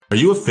Are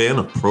you a fan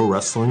of pro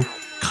wrestling,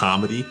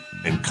 comedy,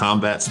 and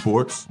combat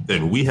sports?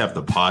 Then we have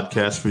the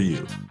podcast for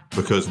you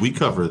because we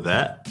cover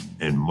that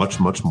and much,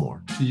 much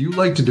more. Do you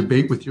like to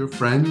debate with your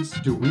friends?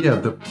 Do we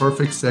have the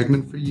perfect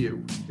segment for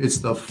you? It's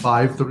the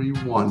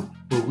 531,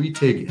 where we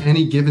take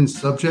any given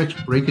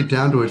subject, break it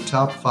down to a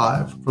top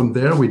 5. From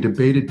there, we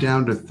debate it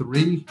down to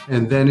 3,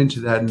 and then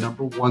into that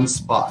number 1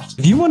 spot.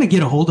 If you want to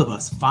get a hold of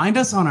us, find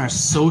us on our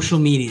social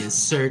medias.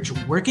 Search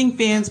Working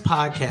Fans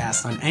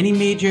Podcast on any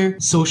major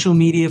social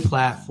media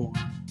platform.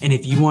 And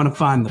if you want to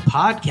find the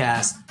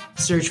podcast,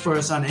 search for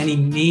us on any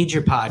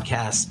major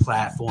podcast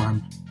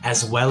platform,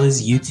 as well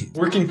as YouTube.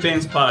 Working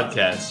Fans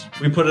Podcast.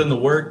 We put in the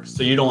work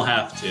so you don't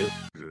have to.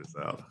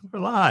 We're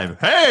live.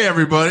 Hey,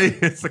 everybody.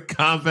 It's the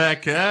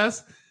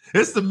Combatcast.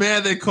 It's the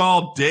man they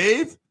call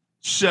Dave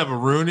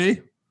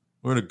Cheveruni.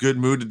 We're in a good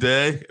mood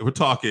today. We're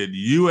talking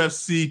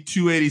UFC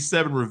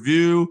 287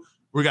 review.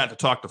 We got to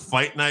talk to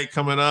Fight Night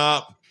coming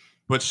up.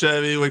 But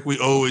Chevy, like we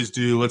always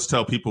do, let's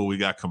tell people what we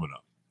got coming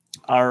up.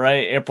 All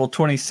right, April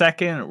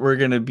 22nd, we're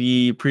going to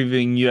be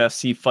previewing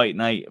UFC Fight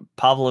Night,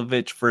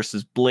 Pavlovich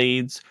versus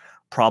Blades,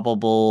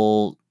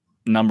 probable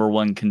number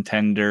 1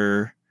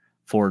 contender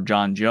for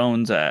John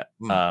Jones at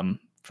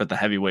for the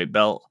heavyweight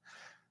belt,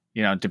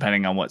 you know,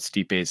 depending on what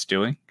Stipe is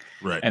doing.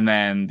 Right. And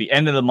then the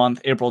end of the month,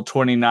 April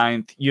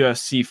 29th,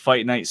 UFC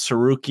Fight Night,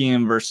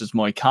 Sarukian versus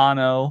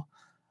Moicano.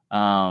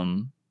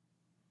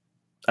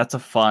 That's a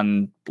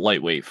fun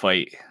lightweight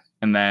fight.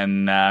 And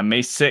then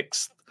May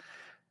 6th,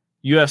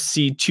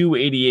 UFC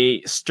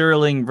 288,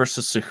 Sterling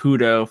versus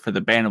Cejudo for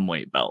the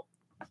bantamweight belt.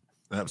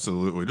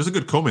 Absolutely. There's a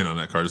good co-main on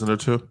that card, isn't there,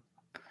 too?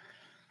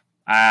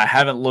 I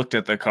haven't looked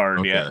at the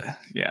card yet.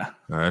 Yeah.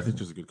 I think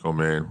there's a good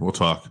co-main. We'll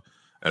talk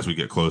as we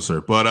get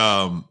closer. But,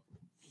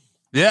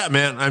 yeah,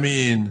 man, I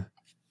mean,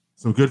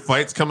 some good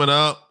fights coming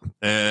up.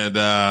 And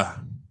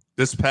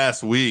this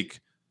past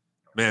week,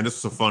 man,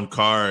 this was a fun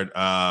card.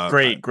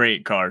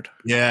 Great card.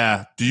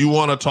 Yeah. Do you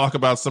want to talk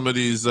about some of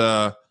these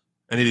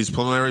any of these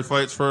preliminary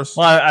fights first?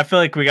 Well, I feel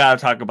like we got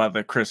to talk about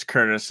the Chris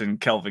Curtis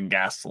and Kelvin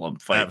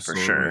Gastelum fight.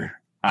 Absolutely. For sure.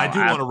 I do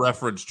want to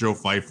reference Joe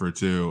Pfeiffer,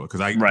 too,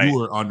 because you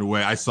were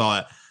underway. I saw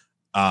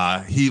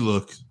it. He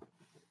looked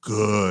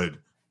good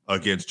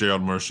against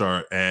Gerald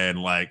Meerschaert,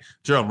 and like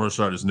Gerald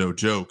Meerschaert is no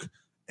joke,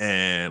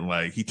 and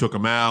like he took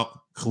him out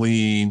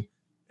clean,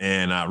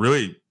 and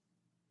really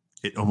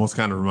it almost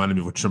kind of reminded me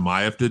of what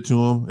Chimaev did to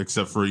him,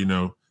 except for, you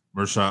know,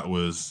 Meerschaert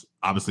was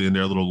obviously in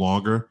there a little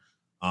longer,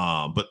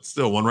 but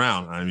still 1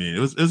 round. I mean, it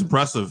was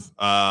impressive.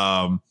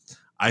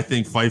 I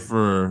think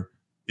Pfeiffer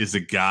is a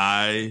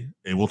guy,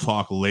 and we'll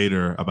talk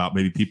later about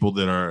maybe people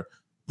that are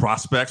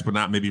prospects but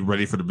not maybe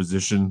ready for the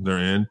position they're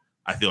in.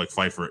 I feel like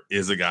Pfeiffer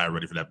is a guy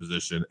ready for that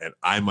position, and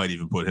I might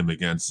even put him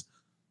against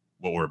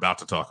what we're about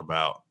to talk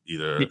about,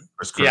 either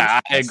Chris Curtis. Yeah,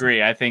 I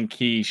agree. I think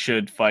he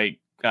should fight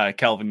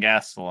Kelvin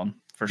Gastelum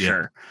for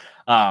sure.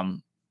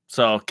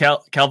 So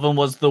Kelvin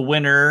was the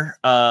winner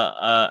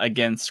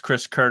against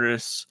Chris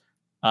Curtis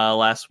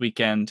last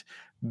weekend.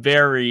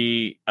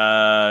 Very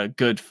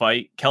good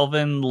fight.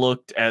 Kelvin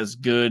looked as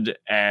good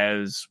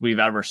as we've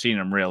ever seen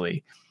him,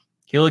 really.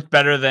 He looked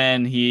better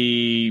than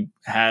he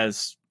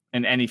has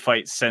in any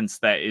fight since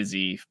that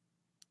Izzy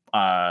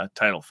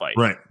title fight.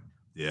 Right.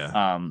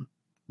 Yeah.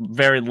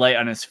 Very light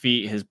on his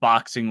feet. His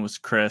boxing was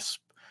crisp.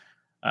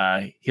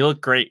 He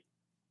looked great.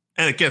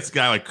 And it gets a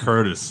guy like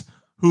Curtis,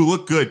 who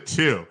looked good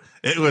too.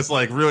 It was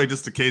like really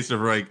just a case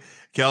of like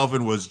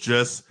Kelvin was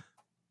just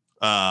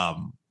I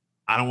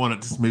don't want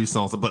to just maybe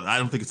sound, but I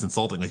don't think it's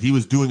insulting. Like he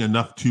was doing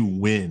enough to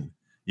win,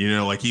 you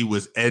know, like he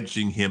was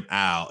edging him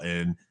out.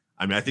 And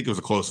I mean, I think it was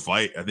a close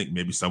fight. I think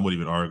maybe some would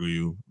even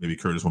argue maybe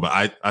Curtis won,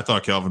 but I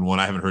thought Kelvin won.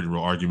 I haven't heard any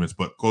real arguments,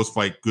 but close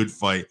fight, good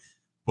fight.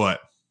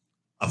 But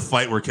a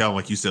fight where Kelvin,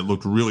 like you said,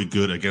 looked really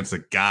good against a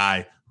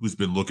guy who's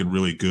been looking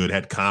really good,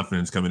 had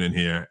confidence coming in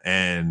here,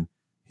 and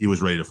he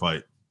was ready to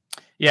fight.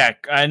 Yeah,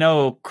 I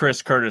know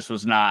Chris Curtis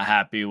was not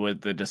happy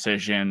with the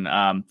decision.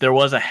 There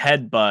was a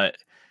headbutt,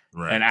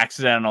 an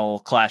accidental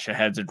clash of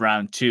heads in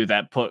round 2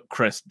 that put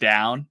Chris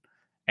down,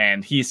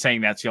 and he's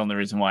saying that's the only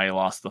reason why he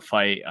lost the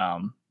fight.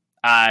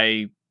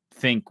 I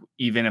think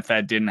even if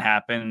that didn't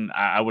happen,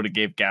 I would have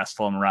gave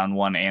Gastelum round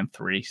 1 and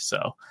 3.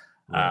 So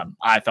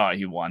I thought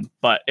he won,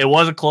 but it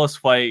was a close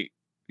fight.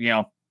 You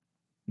know,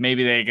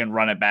 maybe they can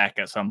run it back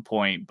at some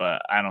point,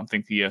 but I don't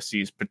think the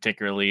UFC is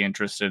particularly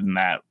interested in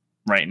that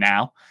right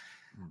now.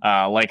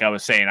 Like I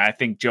was saying, I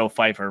think Joe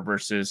Pfeiffer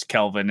versus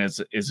Kelvin is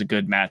a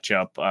good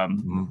matchup.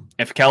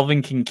 If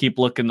Kelvin can keep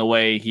looking the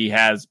way he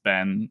has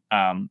been,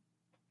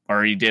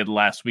 or he did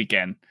last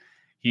weekend,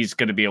 he's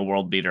going to be a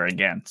world beater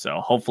again. So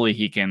hopefully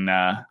he can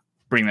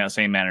bring that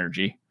same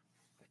energy.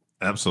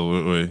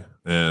 Absolutely.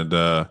 And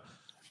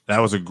that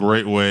was a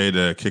great way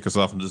to kick us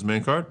off into this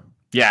main card.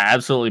 Yeah,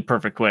 absolutely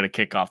perfect way to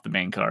kick off the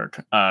main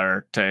card,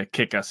 or to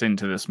kick us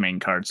into this main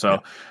card.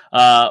 So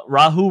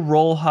Rahul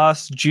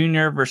Rojas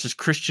Jr. versus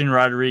Christian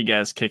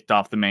Rodriguez kicked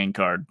off the main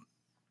card.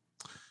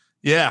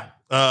 Yeah.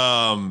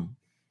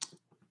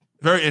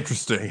 Very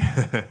interesting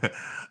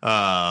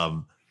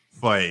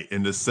fight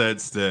in the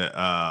sense that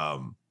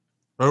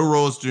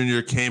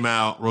Rosa came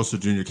out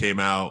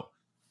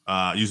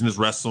using his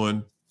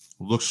wrestling,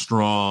 looked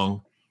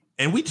strong.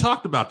 And we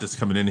talked about this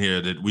coming in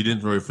here that we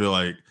didn't really feel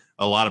like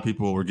a lot of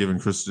people were giving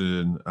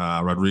Christian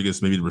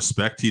Rodriguez maybe the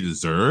respect he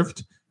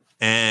deserved.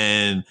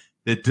 And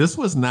that this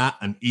was not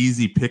an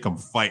easy pick-em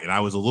fight. And I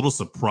was a little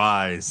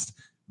surprised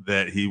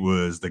that he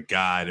was the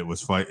guy that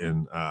was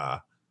fighting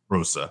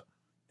Rosa.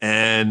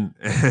 And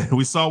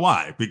we saw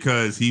why,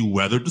 because he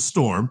weathered the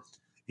storm.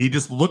 He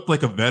just looked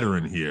like a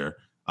veteran here,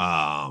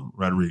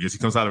 Rodriguez. He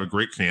comes out of a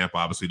great camp,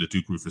 obviously the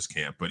Duke Roufus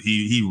camp, but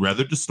he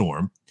weathered the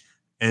storm,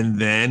 and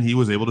then he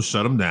was able to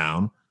shut him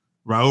down.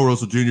 Raul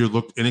Rosa Jr.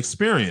 looked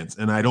inexperienced,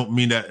 and I don't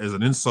mean that as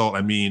an insult.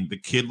 I mean, the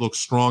kid looked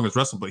strong as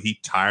wrestling, but he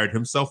tired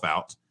himself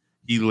out.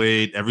 He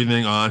laid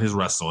everything on his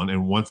wrestling,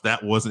 and once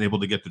that wasn't able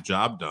to get the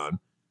job done,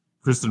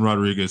 Christian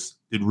Rodriguez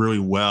did really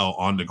well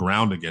on the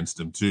ground against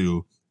him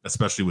too,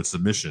 especially with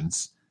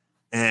submissions.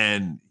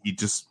 And he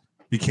just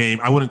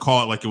became, I wouldn't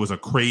call it like it was a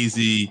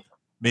crazy,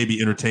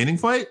 maybe entertaining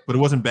fight, but it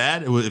wasn't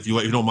bad. It was, if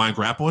you don't mind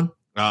grappling.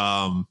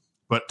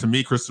 But to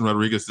me, Christian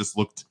Rodriguez just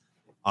looked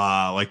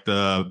like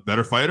the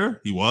better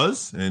fighter. He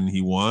was, and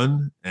he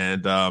won.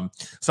 And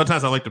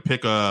sometimes I like to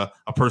pick a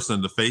person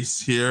in the face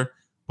here,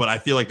 but I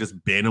feel like this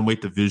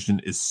bantamweight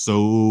division is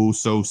so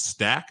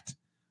stacked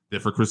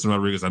that for Christian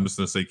Rodriguez, I'm just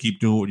going to say, keep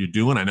doing what you're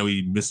doing. I know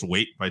he missed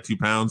weight by 2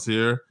 pounds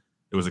here.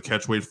 It was a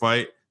catchweight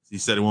fight. He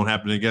said it won't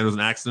happen again. It was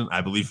an accident.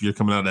 I believe you're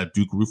coming out of that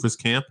Duke Roufus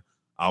camp.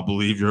 I'll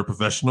believe you're a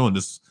professional and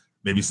this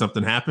maybe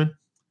something happened.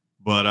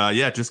 But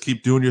yeah, just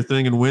keep doing your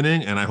thing and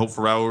winning. And I hope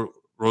for Raul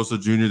Rosa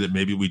Jr. that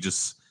maybe we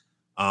just,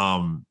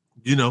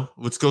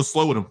 let's go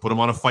slow with him. Put him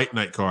on a fight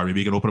night card. Maybe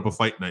he can open up a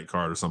fight night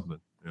card or something,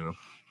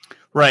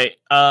 Right.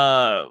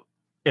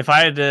 If I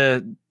had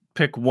to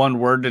pick one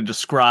word to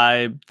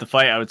describe the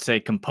fight, I would say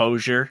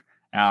composure.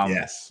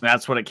 Yes.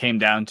 That's what it came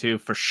down to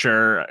for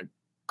sure.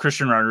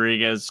 Christian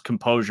Rodriguez's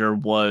composure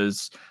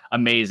was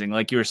amazing.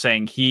 Like you were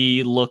saying,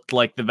 he looked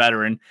like the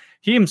veteran.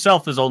 He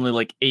himself is only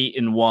like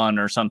 8-1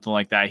 or something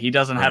like that. He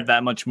doesn't have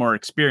that much more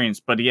experience,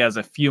 but he has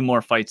a few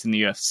more fights in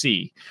the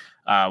UFC,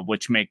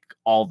 which make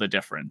all the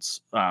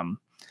difference.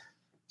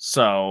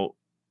 So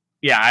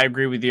yeah, I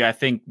agree with you. I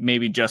think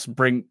maybe just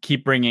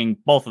keep bringing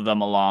both of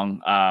them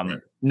along.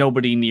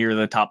 Nobody near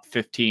the top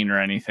 15 or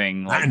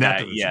anything like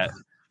that yet.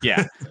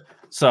 Yeah.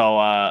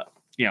 So,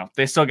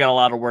 they still got a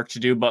lot of work to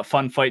do, but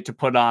fun fight to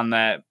put on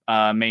that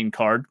main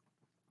card.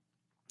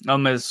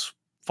 As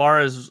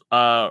far as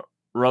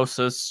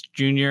Rosas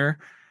Jr.,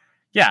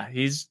 yeah,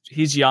 he's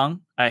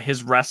young.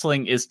 His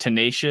wrestling is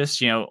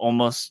tenacious,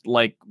 almost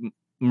like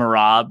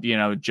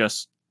Merab,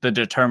 just the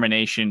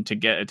determination to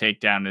get a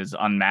takedown is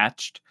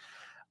unmatched.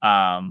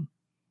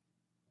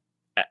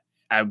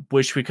 I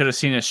wish we could have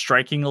seen his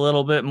striking a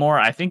little bit more.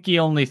 I think he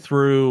only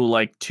threw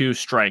like 2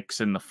 strikes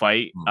in the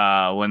fight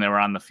when they were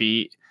on the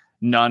feet.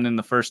 None in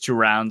the first 2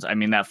 rounds. I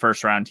mean, that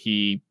first round,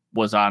 he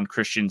was on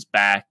Christian's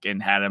back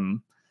and had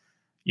him,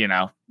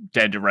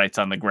 dead to rights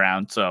on the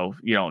ground. So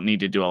you don't need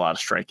to do a lot of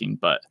striking.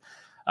 But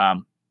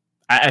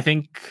I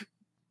think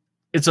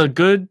it's a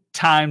good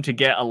time to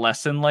get a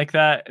lesson like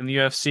that in the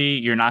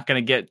UFC. You're not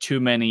going to get too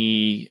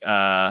many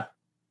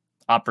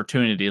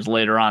opportunities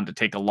later on to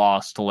take a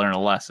loss to learn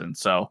a lesson.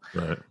 So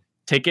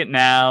take it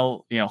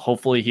now.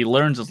 Hopefully he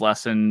learns his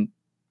lesson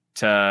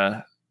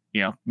to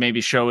maybe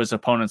show his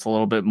opponents a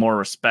little bit more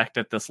respect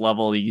at this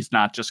level. He's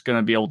not just going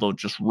to be able to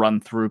just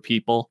run through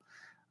people.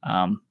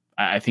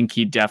 I think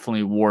he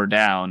definitely wore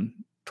down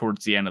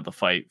towards the end of the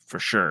fight for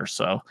sure.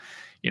 So,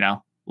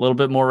 a little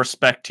bit more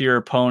respect to your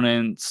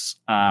opponents.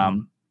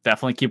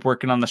 Definitely keep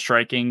working on the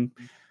striking,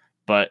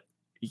 but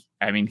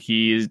I mean,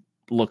 he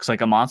looks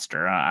like a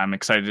monster. I'm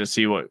excited to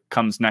see what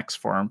comes next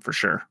for him for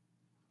sure.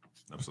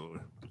 Absolutely.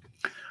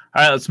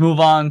 All right, let's move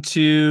on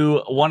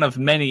to one of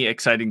many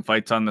exciting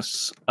fights on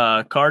this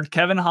card.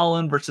 Kevin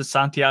Holland versus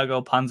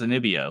Santiago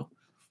Ponzinibbio.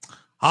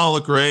 Holland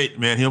looked great,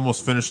 man. He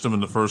almost finished him in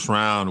the first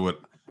round. What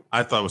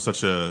I thought was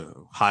such a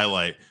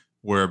highlight,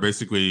 where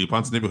basically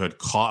Ponzinibbio had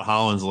caught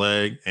Holland's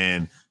leg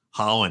and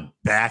Holland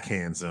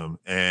backhands him.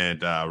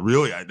 And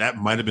really, that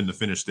might have been the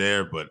finish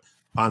there, but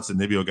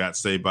Ponzinibbio got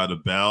saved by the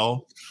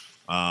bell.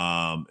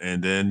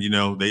 And then,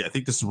 I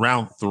think this is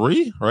round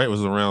 3, right? It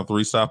was a round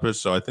 3 stoppage.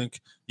 So I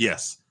think,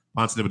 yes.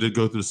 Ponzinibbio did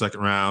go through the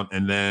second round,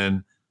 and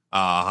then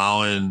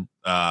Holland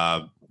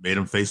made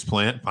him face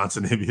plant.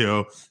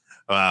 Ponzinibbio,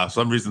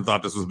 some reason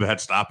thought this was a bad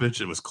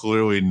stoppage. It was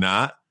clearly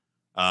not.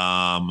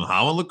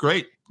 Holland looked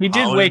great. He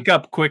did wake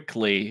up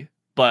quickly,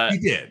 but he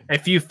did.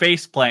 If you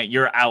face plant,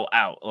 you're out.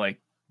 Like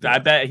I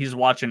bet he's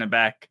watching it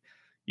back,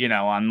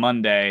 on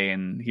Monday,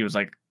 and he was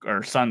like,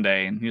 or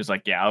Sunday, and he was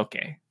like, yeah,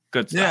 okay,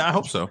 good stuff. Yeah, I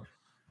hope so.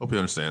 Hope he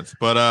understands.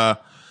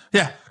 But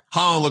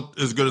Holland looked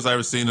as good as I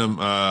ever seen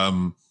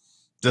him.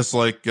 Just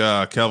like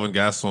Kelvin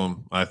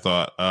Gastelum, I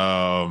thought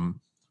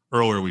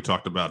earlier we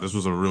talked about, this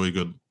was a really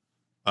good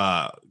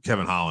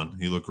Kevin Holland.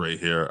 He looked great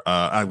here.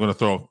 I'm going to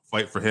throw a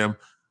fight for him.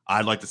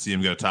 I'd like to see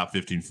him get a top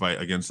 15 fight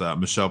against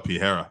Michel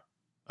Pereira.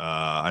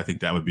 I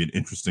think that would be an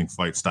interesting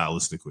fight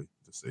stylistically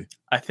to see.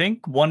 I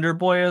think Wonder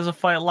Boy has a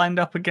fight lined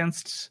up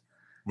against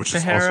which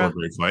is also a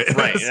great fight.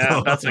 Right.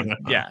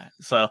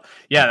 So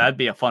that'd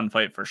be a fun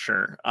fight for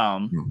sure.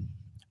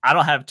 I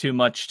don't have too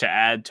much to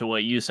add to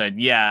what you said.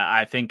 Yeah,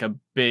 I think a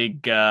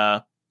big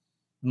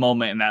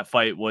moment in that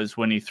fight was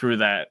when he threw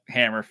that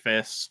hammer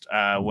fist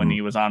when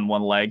he was on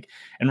one leg.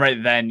 And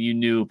right then you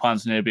knew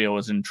Ponzinibbio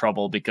was in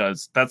trouble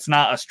because that's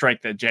not a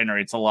strike that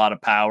generates a lot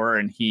of power.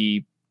 And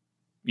he,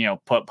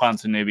 put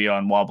Ponzinibbio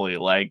on wobbly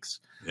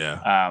legs.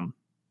 Yeah.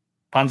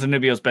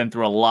 Ponzinibbio's been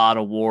through a lot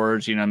of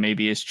wars.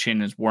 Maybe his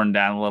chin is worn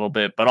down a little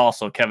bit, but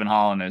also Kevin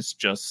Holland is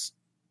just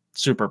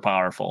super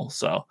powerful.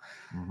 So,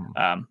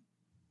 I'm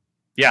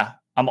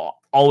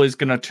always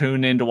going to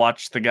tune in to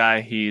watch the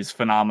guy. He's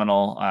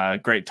phenomenal.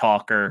 Great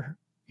talker.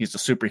 He's a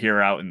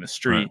superhero out in the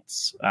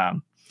streets. Right.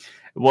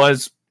 It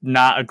was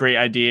not a great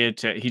idea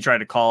he tried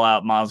to call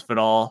out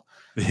Masvidal.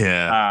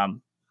 Yeah.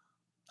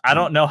 I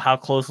don't know how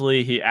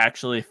closely he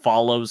actually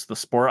follows the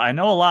sport. I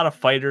know a lot of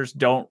fighters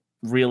don't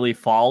really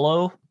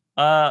follow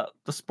the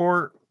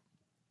sport.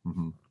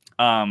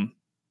 I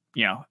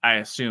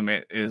assume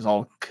it is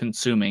all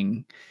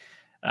consuming,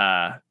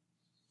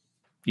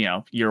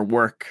 your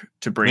work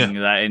to bring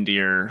that into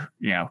your,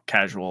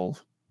 casual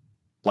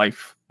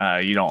life.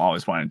 You don't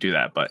always want to do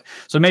that, but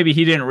so maybe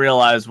he didn't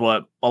realize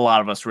what a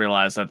lot of us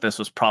realized, that this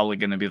was probably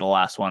going to be the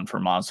last one for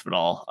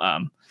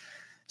Masvidal.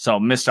 So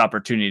missed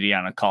opportunity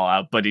on a call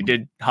out, but he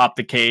did hop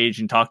the cage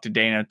and talk to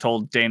Dana,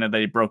 told Dana that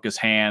he broke his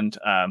hand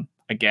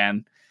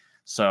again.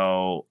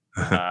 So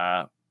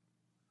Dana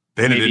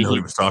didn't know what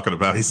he was talking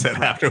about. He said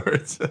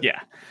afterwards. Yeah.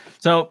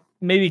 So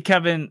maybe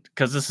Kevin,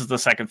 because this is the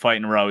second fight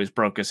in a row, he's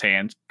broke his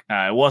hand.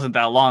 It wasn't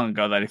that long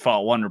ago that he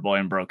fought Wonder Boy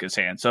and broke his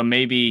hand. So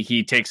maybe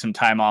he takes some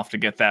time off to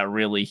get that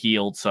really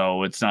healed,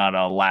 so it's not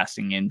a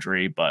lasting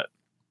injury. But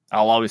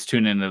I'll always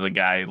tune into the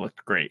guy. He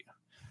looked great.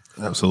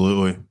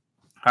 Absolutely.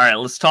 All right,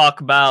 let's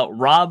talk about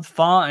Rob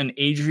Font and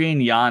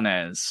Adrian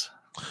Yanez.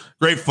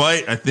 Great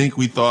fight. I think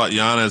we thought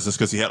Yanez, just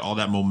because he had all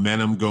that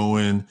momentum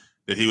going,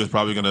 that he was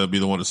probably going to be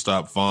the one to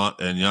stop Font.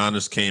 And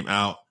Yanez came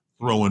out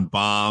throwing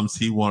bombs.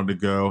 He wanted to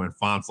go. And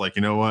Font's like,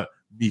 you know what?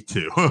 Me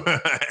too.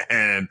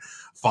 And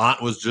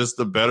Font was just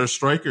the better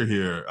striker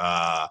here.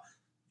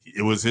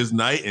 It was his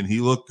night, and he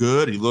looked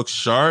good. He looked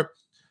sharp.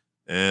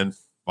 And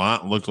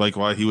Font looked like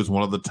he was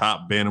one of the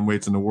top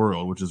bantamweights in the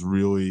world, which is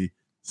really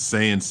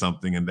saying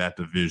something in that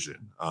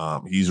division.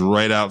 He's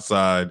right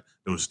outside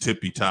those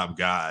tippy top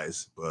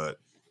guys, but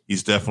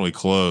he's definitely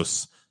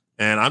close.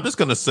 And I'm just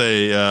going to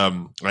say,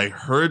 I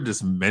heard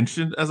this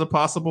mentioned as a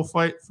possible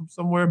fight from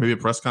somewhere, maybe a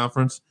press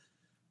conference,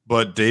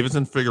 but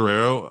Davidson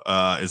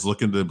Figueiredo is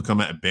looking to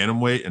become at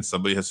bantamweight, and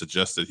somebody has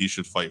suggested he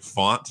should fight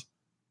Font.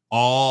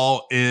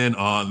 All in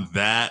on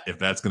that. If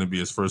that's going to be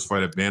his first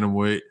fight at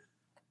bantamweight,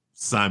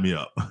 sign me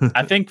up.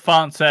 I think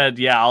Font said,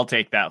 yeah, I'll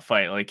take that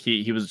fight. Like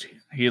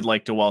he'd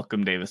like to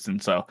welcome Davison.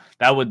 So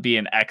that would be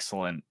an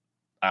excellent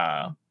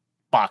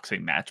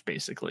boxing match,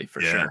 basically,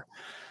 for sure.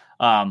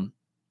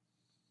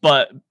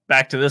 But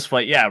back to this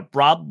fight. Yeah,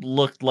 Rob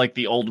looked like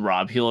the old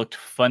Rob. He looked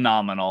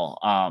phenomenal.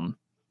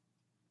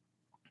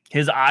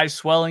 His eye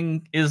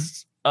swelling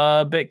is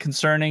a bit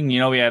concerning.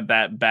 We had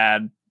that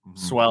bad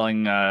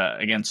swelling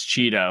against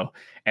Cheeto,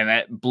 and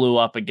that blew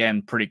up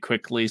again pretty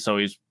quickly. So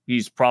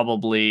he's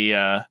probably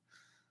that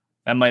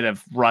might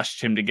have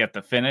rushed him to get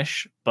the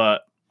finish,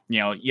 but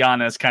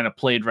Yanez kind of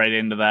played right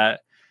into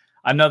that.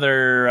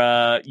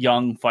 Another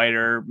young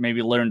fighter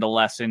maybe learned a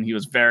lesson. He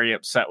was very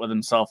upset with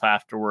himself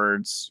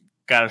afterwards.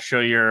 Got to show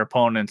your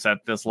opponents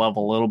at this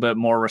level a little bit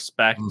more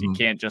respect. You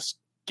can't just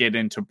get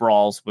into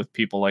brawls with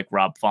people like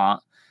Rob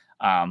Font.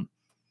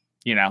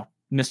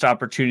 Missed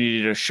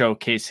opportunity to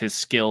showcase his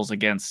skills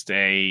against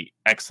a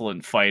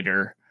excellent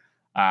fighter.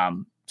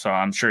 So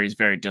I'm sure he's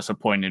very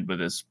disappointed with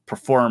his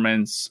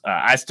performance.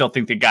 I still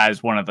think the guy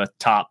is one of the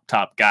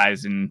top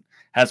guys and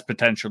has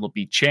potential to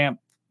be champ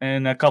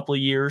in a couple of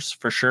years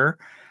for sure.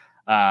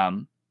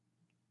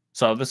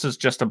 So this is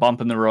just a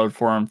bump in the road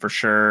for him for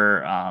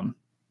sure.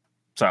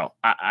 So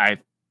I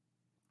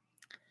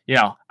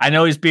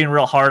know he's being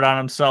real hard on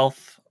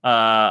himself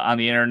on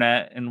the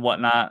internet and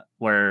whatnot,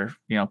 where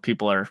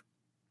people are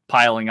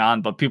piling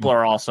on, but people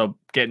are also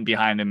getting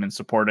behind him and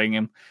supporting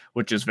him,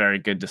 which is very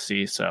good to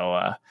see.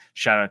 So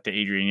shout out to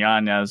Adrian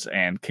Yanez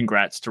and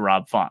congrats to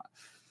Rob Font.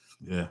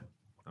 Yeah,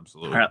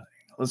 absolutely. All right,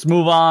 let's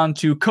move on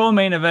to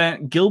co-main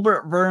event: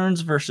 Gilbert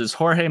Burns versus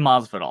Jorge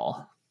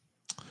Masvidal.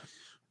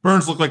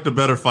 Burns looked like the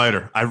better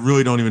fighter. I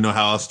really don't even know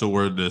how else to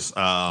word this.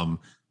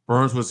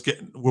 Burns was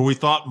getting where we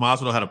thought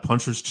Masvidal had a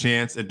puncher's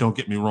chance. And don't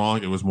get me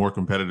wrong, it was more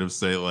competitive,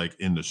 say, like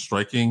in the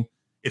striking.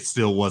 It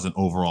still wasn't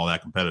overall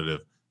that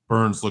competitive.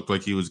 Burns looked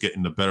like he was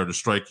getting the better to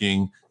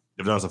striking.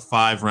 If that was a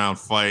 5-round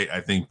fight,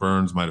 I think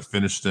Burns might have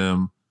finished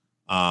him.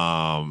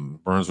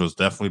 Burns was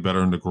definitely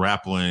better in the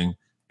grappling,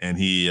 and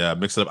he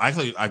mixed it up.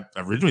 Actually, I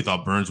originally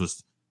thought Burns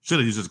should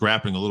have used his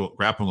grappling a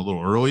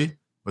little early,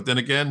 but then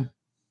again,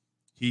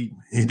 he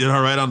did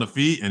all right on the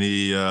feet, and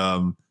he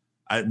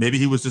maybe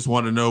he was just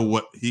wanting to know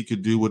what he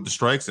could do with the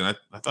strikes, and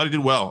I thought he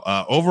did well.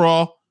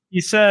 Overall, he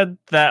said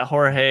that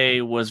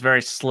Jorge was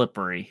very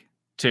slippery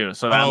too,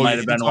 so that might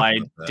have been why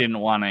he didn't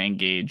want to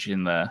engage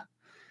in the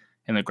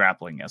in the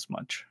grappling as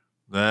much.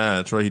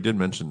 That's right. He did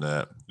mention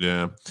that.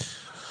 Yeah.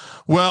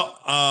 Well,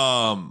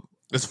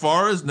 as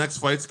far as next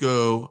fights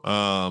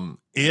go,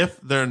 if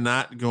they're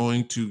not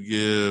going to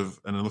give,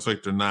 and it looks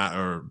like they're not,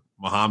 or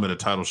Muhammad a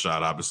title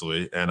shot,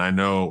 obviously, and I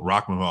know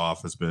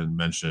Rakhmonov has been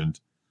mentioned,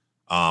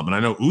 and I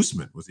know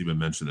Usman was even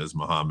mentioned as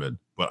Muhammad,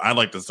 but I'd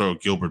like to throw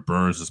Gilbert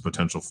Burns'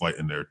 potential fight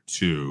in there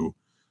too,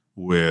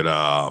 with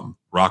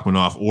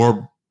Rakhmonov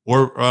or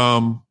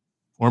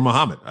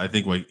Muhammad. I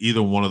think like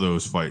either one of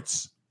those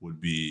fights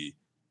would be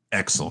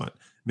excellent.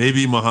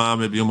 Maybe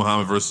Muhammad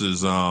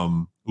versus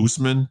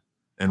Usman,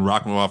 and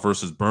Rakhmonov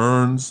versus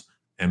Burns,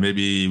 and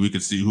maybe we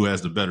could see who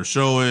has the better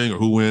showing or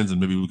who wins,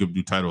 and maybe we could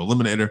do title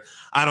eliminator.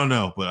 I don't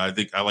know, but I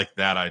think I like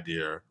that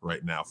idea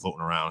right now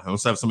floating around.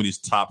 Let's have some of these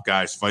top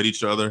guys fight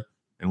each other,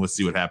 and let's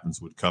see what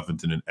happens with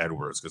Covington and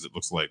Edwards, because it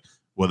looks like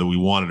whether we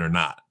want it or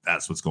not,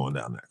 that's what's going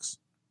down next.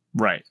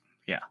 Right.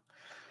 Yeah.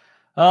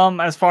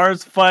 As far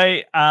as the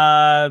fight,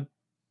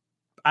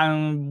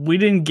 we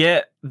didn't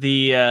get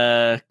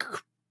the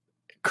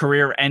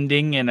career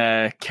ending in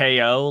a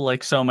KO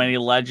like so many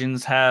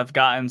legends have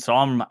gotten, so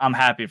I'm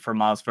happy for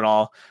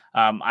Masvidal.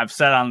 I've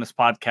said on this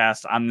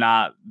podcast I'm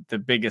not the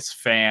biggest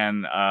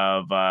fan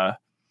of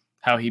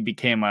how he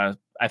became I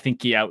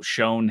think he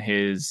outshone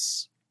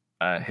his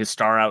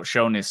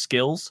outshone his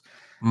skills,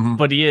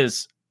 but he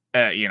is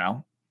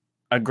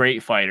a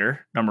great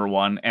fighter, number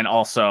one, and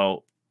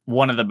also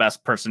one of the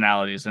best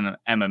personalities in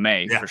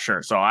MMA for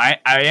sure. So I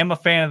am a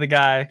fan of the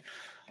guy.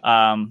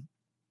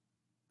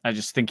 I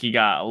just think he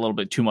got a little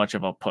bit too much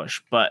of a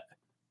push, but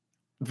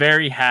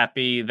very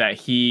happy that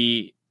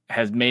he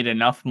has made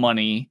enough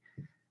money,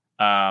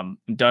 done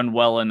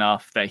well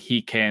enough that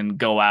he can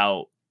go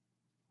out,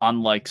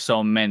 unlike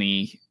so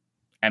many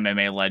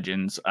MMA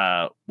legends,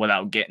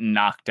 without getting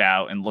knocked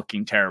out and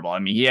looking terrible. I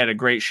mean, he had a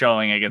great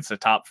showing against a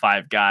top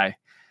 5 guy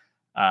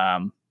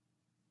in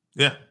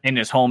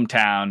his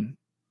hometown,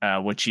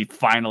 which he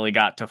finally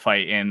got to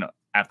fight in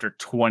after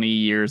 20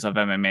 years of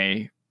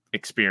MMA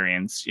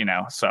experience,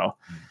 so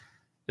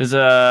is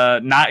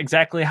not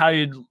exactly how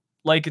you'd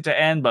like it to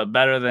end, but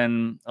better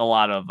than a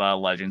lot of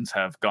legends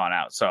have gone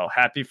out. So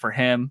happy for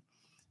him.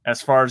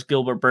 As far as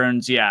Gilbert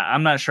Burns,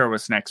 I'm not sure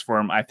what's next for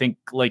him. I think,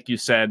 like you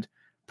said,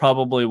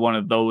 probably one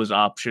of those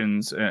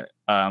options.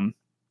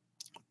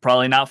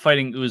 Probably not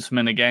fighting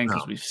Usman again,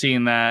 because we've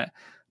seen that,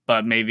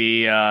 but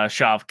maybe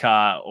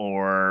Shavkat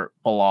or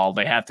Bilal.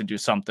 They have to do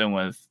something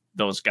with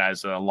those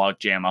guys. The log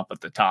jam up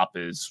at the top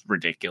is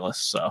ridiculous.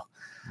 So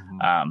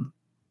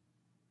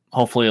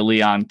hopefully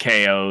Leon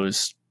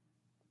KOs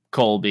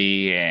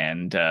Colby,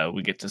 and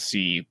we get to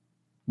see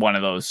one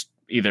of those,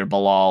 either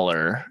Bilal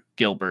or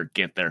Gilbert,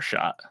 get their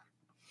shot.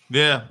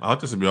 Yeah, I like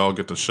to see we all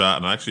get the shot,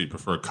 and I actually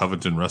prefer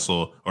Covington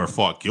wrestle or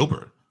fought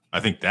Gilbert. I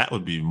think that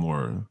would be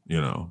more,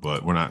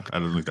 but we're not. I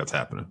don't think that's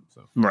happening.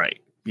 So. Right.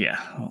 Yeah,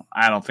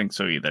 I don't think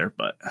so either.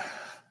 But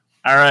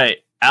all right,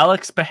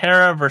 Alex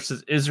Pereira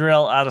versus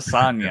Israel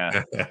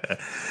Adesanya.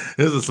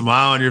 There's a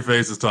smile on your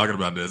face is talking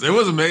about this. It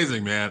was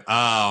amazing, man.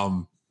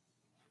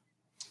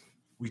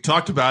 We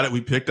talked about it.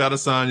 We picked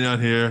Adesanya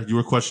on here. You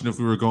were questioning if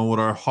we were going with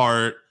our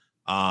heart,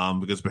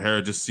 because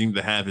Pereira just seemed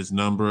to have his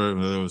number,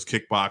 whether it was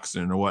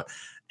kickboxing or what.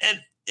 And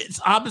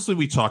it's obviously,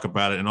 we talk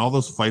about it, and all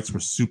those fights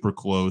were super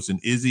close, and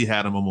Izzy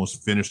had him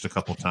almost finished a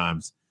couple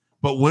times.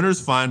 But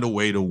winners find a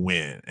way to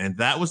win, and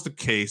that was the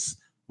case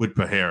with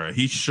Pereira.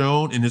 He's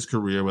shown in his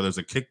career, whether it's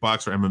a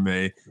kickboxer or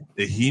MMA,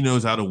 that he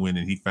knows how to win,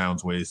 and he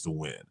found ways to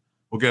win.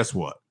 Well, guess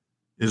what?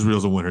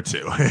 Israel's a winner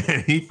too,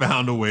 and he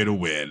found a way to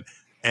win.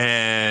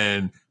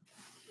 And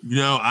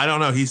I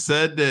don't know. He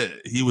said that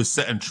he was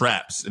setting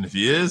traps, and if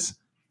he is,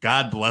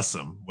 God bless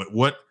him. But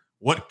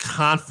what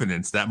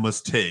confidence that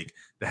must take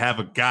to have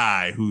a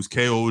guy who's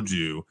KO'd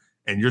you,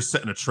 and you're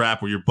setting a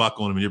trap where you're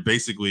buckling him, and you're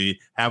basically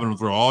having him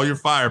throw all your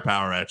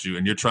firepower at you,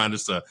 and you're trying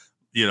just to,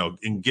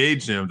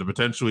 engage him to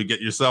potentially get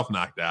yourself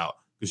knocked out,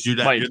 because you're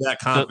that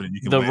confident.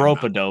 You can the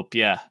rope-a-dope,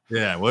 yeah.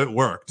 Yeah, well, it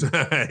worked.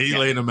 He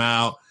laid him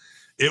out.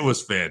 It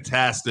was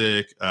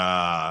fantastic.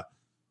 Round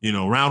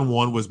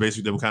 1 was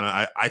basically them kind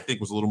of, I think,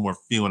 was a little more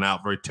feeling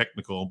out, very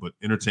technical, but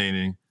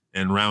entertaining.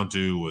 And round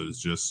 2 was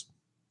just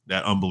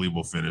that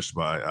unbelievable finish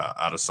by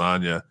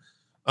Adesanya.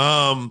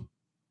 I'm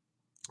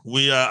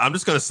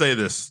just going to say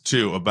this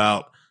too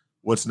about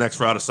what's next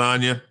for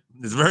Adesanya.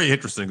 It's very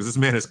interesting because this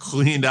man has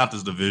cleaned out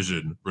this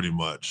division pretty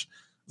much.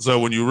 So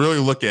when you really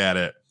look at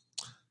it,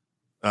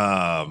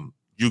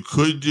 you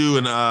could do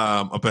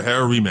a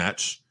Pereira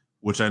rematch,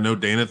 which I know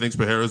Dana thinks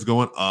Pereira is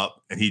going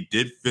up, and he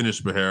did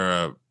finish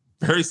Pereira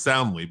very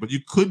soundly. But you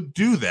could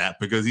do that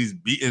because he's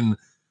beaten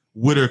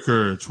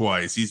Whitaker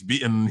twice. He's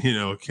beaten,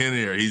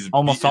 Kenner. He's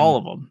almost all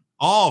of them.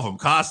 All of them.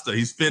 Costa.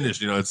 He's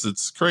finished.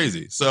 It's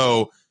crazy.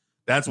 So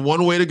that's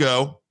one way to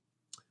go.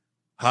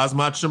 Khamzat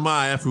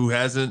Chimaev, who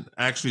hasn't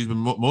actually been,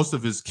 most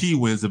of his key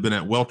wins have been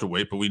at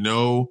welterweight, but we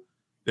know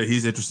that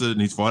he's interested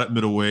and he's fought at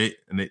middleweight.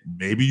 And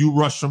maybe you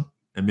rush him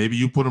and maybe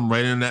you put him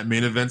right in that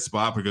main event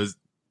spot, because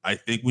I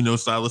think we know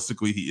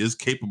stylistically he is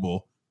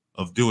capable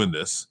of doing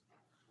this.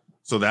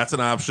 So that's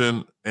an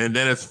option. And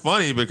then it's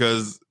funny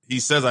because he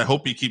says, I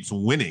hope he keeps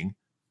winning.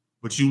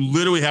 but you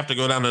literally have to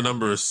go down to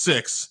number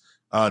 6,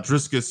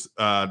 Driscus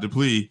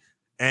Duplessis,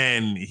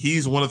 and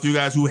he's one of the few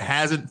guys who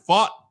hasn't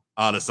fought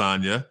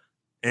Adesanya,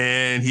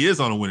 and he is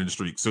on a winning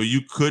streak. So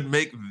you could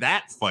make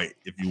that fight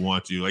if you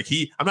want to. Like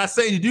I'm not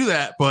saying you do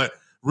that, but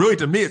really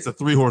to me, it's a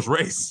 3-horse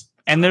race.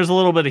 And there's a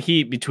little bit of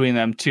heat between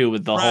them too,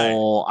 with the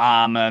whole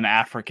I'm an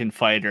African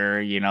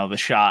fighter, the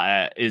shot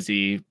at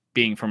Izzy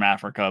being from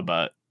Africa,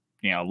 but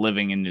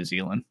living in New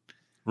Zealand.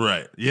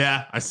 Right.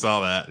 Yeah, I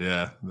saw that.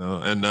 Yeah.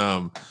 No, and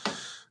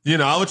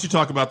I'll let you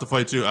talk about the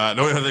fight too. The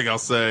only other thing I'll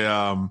say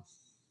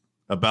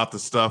about the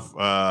stuff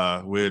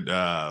with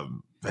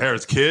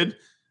Harris Kid,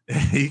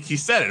 he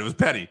said it was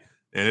petty,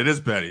 and it is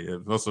petty.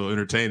 It's also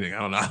entertaining. I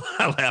don't know.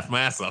 I laughed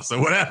my ass off.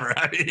 So whatever.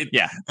 I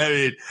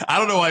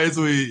don't know why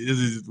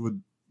Izzy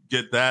would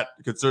get that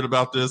concerned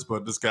about this,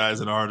 but this guy's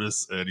an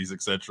artist and he's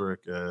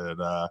eccentric, and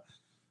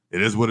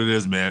it is what it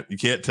is, man. You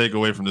can't take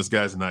away from this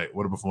guy's night.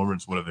 What a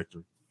performance! What a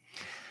victory!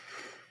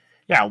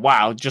 Yeah,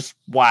 wow, just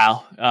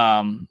wow.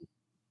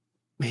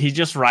 He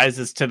just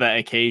rises to the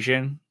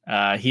occasion.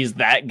 He's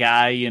that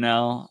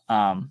guy,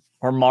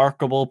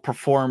 remarkable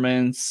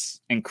performance,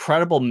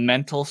 incredible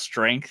mental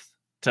strength,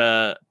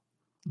 to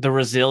the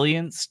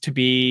resilience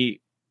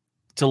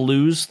to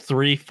lose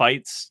 3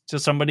 fights to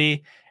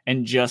somebody,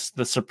 and just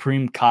the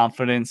supreme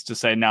confidence to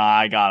say, no,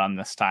 I got him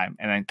this time,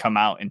 and then come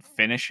out and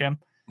finish him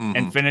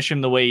and finish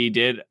him the way he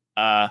did.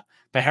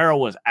 Pereira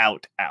was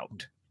out.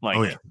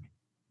 Like,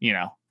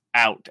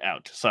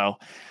 out. So,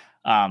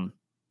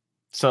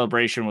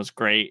 celebration was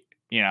great.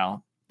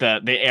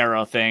 The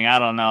arrow thing, I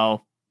don't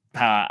know.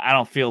 I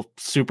don't feel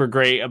super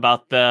great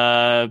about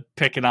the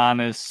picking on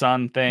his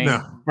son thing.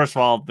 No. First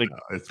of all,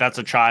 that's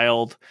a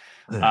child.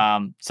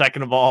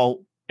 Second of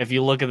all, if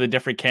you look at the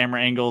different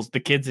camera angles, the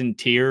kid's in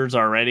tears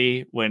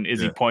already when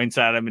Izzy points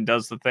at him and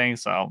does the thing.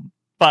 So,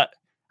 but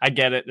I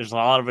get it. There's a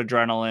lot of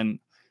adrenaline.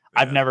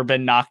 I've never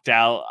been knocked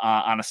out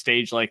on a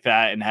stage like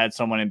that and had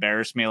someone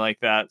embarrass me like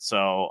that.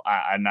 So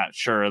I'm not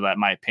sure that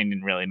my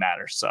opinion really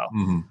matters. So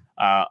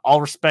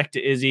all respect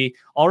to Izzy,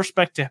 all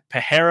respect to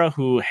Pereira,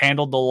 who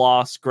handled the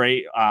loss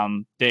great.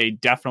 They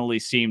definitely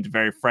seemed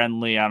very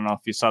friendly. I don't know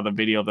if you saw the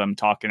video of them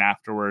talking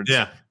afterwards.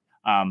 Yeah.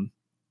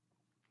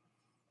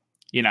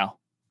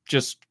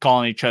 Just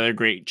calling each other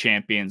great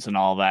champions and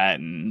all that.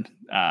 And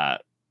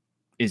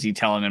Izzy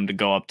telling him to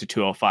go up to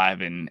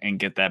 205 and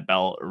get that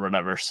belt or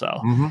whatever. So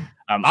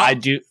I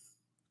do.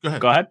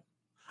 Go ahead.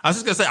 I was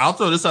just going to say, I'll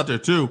throw this out there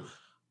too.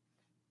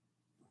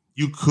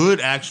 You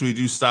could actually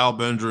do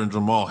Stylebender and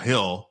Jamal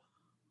Hill.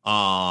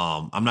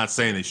 I'm not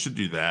saying they should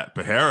do that.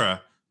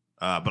 Pereira,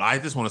 but I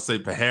just want to say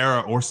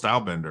Pereira or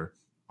Stylebender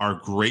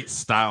are great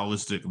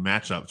stylistic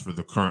matchups for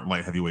the current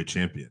light heavyweight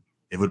champion.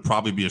 It would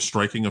probably be a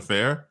striking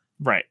affair.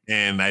 Right.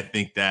 And I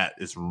think that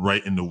is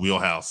right in the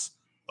wheelhouse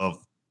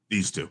of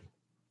these two.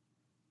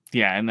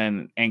 Yeah, and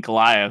then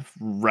Ankalaev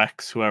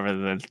wrecks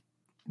whoever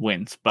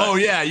wins. But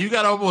you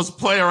got to almost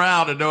play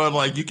around and knowing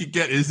like you could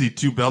get Izzy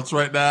 2 belts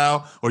right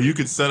now, or you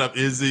could set up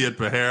Izzy and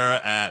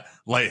Pereira at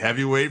light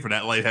heavyweight for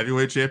that light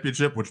heavyweight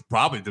championship, which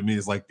probably to me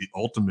is like the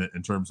ultimate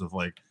in terms of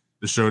like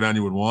the showdown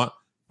you would want.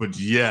 But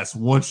yes,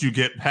 once you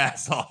get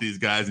past all these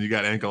guys and you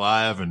got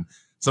Ankalaev and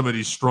some of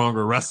these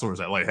stronger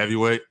wrestlers at light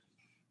heavyweight,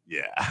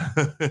 yeah.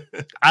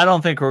 I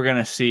don't think we're going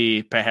to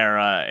see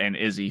Pereira and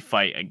Izzy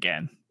fight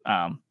again.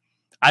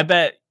 I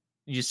bet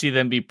you see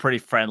them be pretty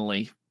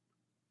friendly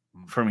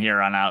from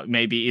here on out.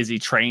 Maybe Izzy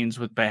trains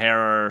with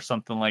Pereira or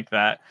something like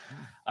that.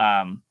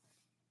 I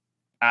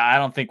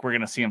don't think we're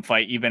going to see him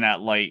fight even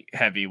at light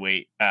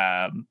heavyweight.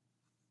 The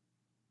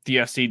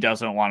UFC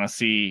doesn't want to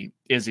see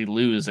Izzy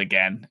lose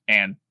again.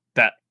 And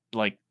that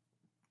like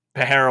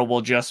Pereira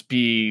will just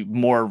be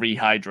more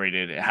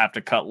rehydrated, have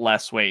to cut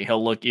less weight.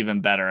 He'll look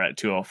even better at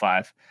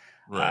 205.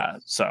 Right.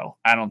 So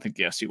I don't think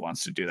the UFC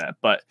wants to do that,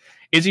 but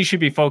Izzy should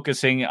be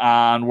focusing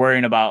on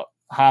worrying about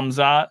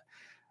Khamzat.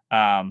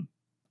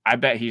 I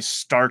bet he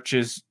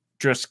starches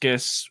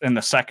Driscus in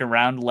the second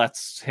round,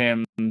 lets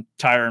him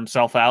tire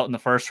himself out in the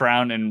first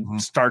round,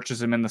 and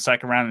starches him in the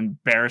second round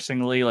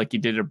embarrassingly like he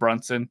did to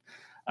Brunson.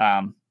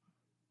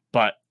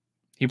 But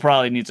he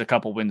probably needs a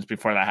couple wins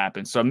before that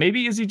happens. So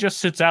maybe Izzy just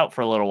sits out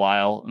for a little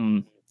while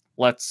and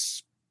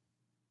lets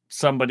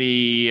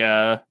somebody,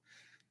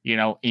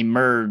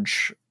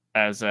 emerge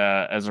as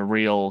a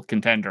real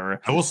contender.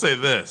 I will say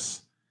this.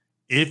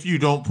 If you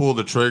don't pull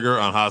the trigger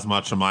on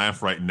Khamzat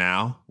Chimaev right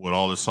now with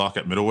all this talk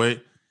at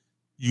middleweight,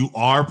 you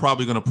are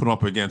probably going to put him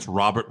up against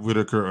Robert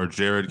Whittaker or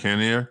Jared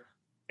Cannonier,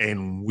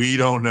 and we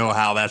don't know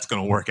how that's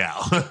going to work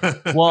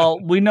out. Well,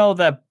 we know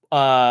that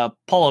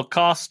Paulo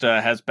Costa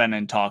has been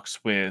in talks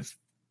with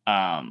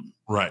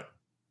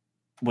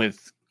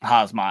with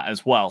Khamzat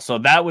as well, so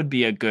that would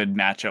be a good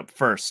matchup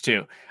first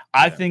too.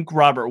 I think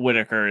Robert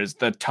Whittaker is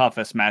the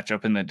toughest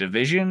matchup in the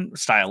division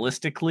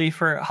stylistically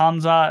for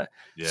Khamzat.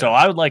 Yeah. So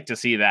I would like to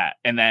see that.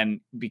 And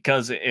then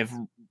because if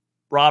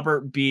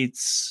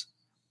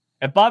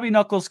Bobby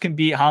Knuckles can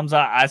beat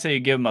Khamzat, I say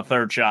you give him a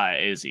third shot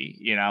at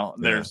Izzy.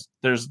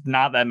 There's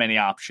not that many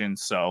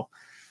options. So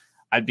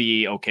I'd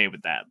be okay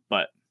with that.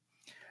 But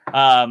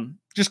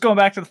just going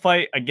back to the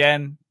fight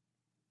again,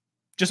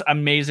 just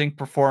amazing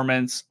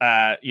performance.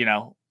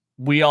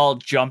 We all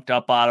jumped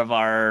up out of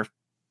our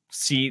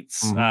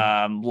seats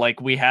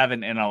like we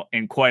haven't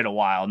in quite a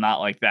while. Not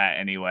like that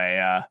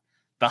anyway.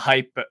 The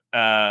hype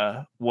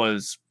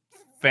was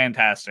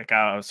fantastic.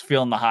 I was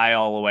feeling the high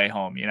all the way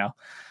home,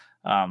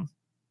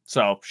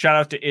 So shout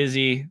out to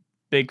Izzy,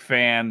 big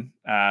fan.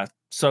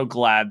 So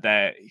glad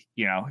that,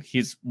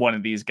 he's one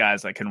of these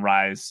guys that can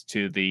rise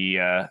to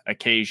the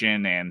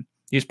occasion, and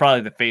he's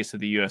probably the face of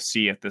the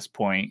UFC at this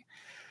point.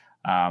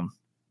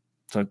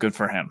 So good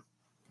for him.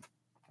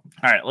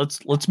 All right,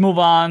 let's move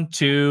on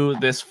to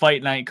this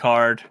fight night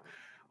card,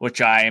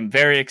 which I am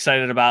very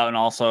excited about, and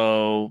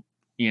also,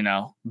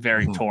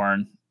 very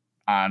torn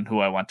on who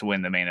I want to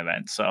win the main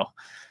event. So,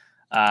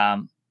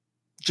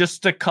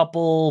 just a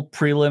couple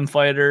prelim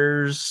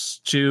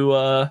fighters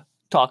to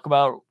talk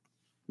about.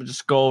 We'll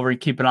just go over and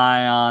keep an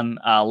eye on.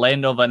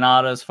 Lando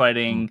Venata is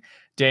fighting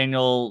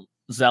Daniel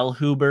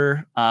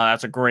Zellhuber.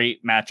 That's a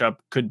great matchup.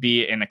 Could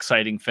be an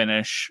exciting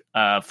finish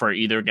for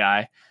either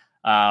guy.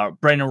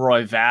 Brandon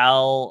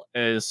Royval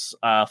is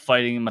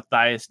fighting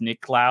Matthias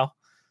Nicolau.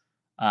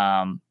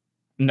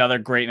 Another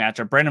great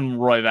matchup. Brandon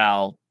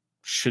Royval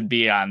should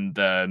be on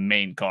the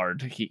main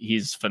card.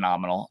 He's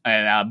phenomenal.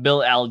 And Bill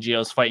Algeo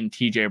is fighting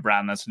TJ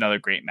Brown. That's another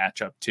great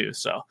matchup too.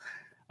 So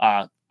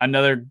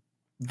another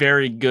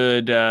very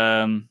good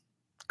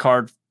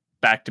card,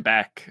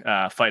 back-to-back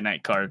fight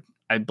night card.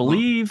 I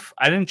believe,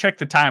 I didn't check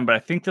the time, but I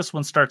think this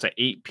one starts at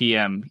 8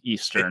 p.m.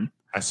 Eastern.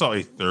 I saw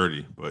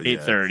 8:30, but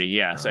 8:30,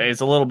 yeah. So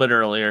it's a little bit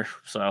earlier.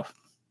 So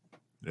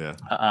yeah,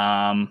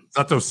 it's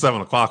not those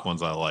 7 o'clock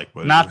ones I like,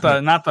 but not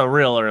the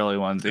real early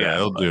ones. Yeah,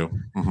 it'll do.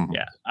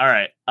 Yeah. All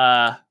right.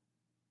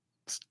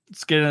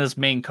 Let's get into this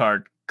main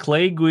card.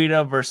 Clay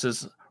Guida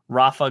versus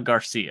Rafa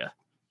Garcia.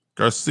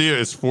 Garcia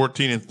is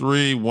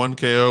 14-3, 1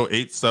 KO,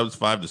 8 subs,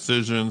 5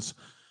 decisions.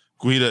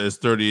 Guida is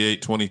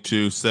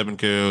 38-22, 7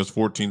 KOs,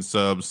 14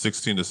 subs,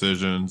 16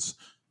 decisions.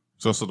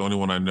 It's also the only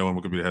one I know in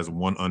Wikipedia has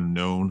 1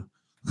 unknown.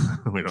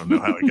 We don't know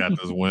how he got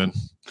this win.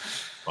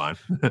 Fine.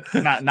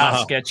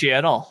 Not sketchy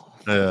at all.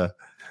 Yeah.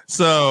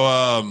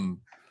 So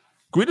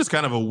Guida's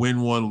kind of a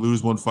win one,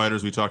 lose one fighter,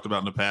 as we talked about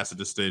in the past at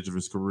this stage of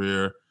his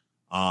career.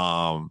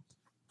 Garcia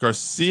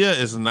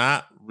is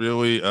not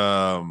really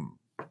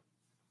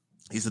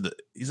he's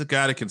a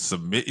guy that can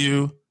submit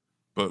you,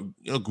 but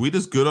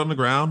Guida's good on the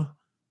ground.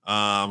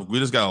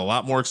 Guida's got a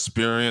lot more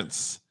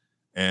experience,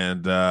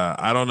 and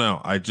I don't know.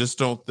 I just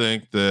don't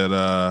think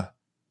that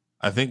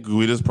I think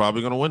Guida's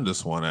probably going to win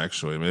this one,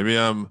 actually. Maybe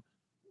I'm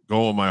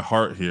going with my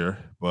heart here,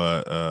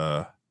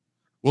 but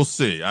we'll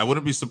see. I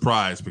wouldn't be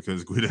surprised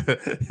because Guida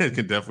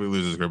can definitely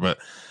lose his career, but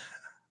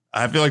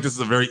I feel like this is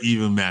a very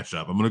even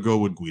matchup. I'm going to go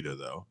with Guida,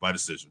 though, by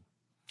decision.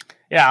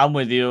 Yeah, I'm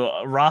with you.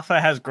 Rafa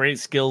has great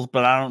skills,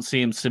 but I don't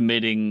see him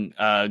submitting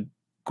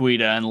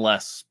Guida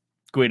unless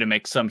Guida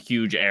makes some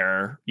huge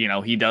error.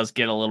 He does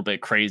get a little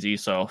bit crazy,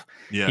 so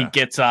he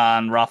gets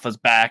on Rafa's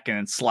back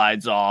and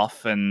slides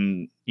off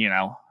and,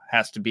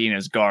 has to be in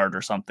his guard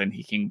or something.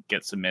 He can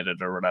get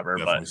submitted or whatever.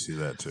 Definitely see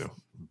that too.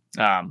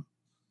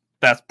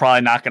 That's probably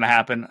not going to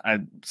happen.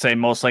 I'd say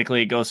most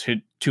likely it goes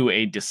to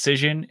a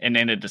decision, and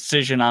in a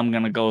decision, I'm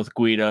going to go with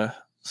Guida.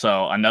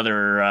 So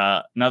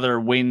another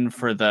win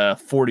for the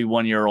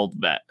 41-year-old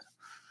vet.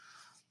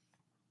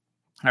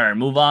 All right,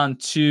 move on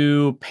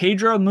to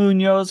Pedro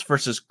Munoz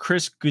versus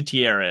Chris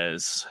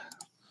Gutierrez.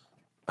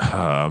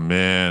 Oh,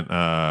 man.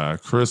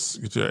 Chris,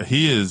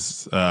 he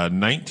is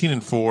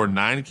 19-4,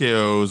 9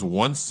 KOs,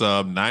 1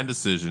 sub, 9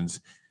 decisions.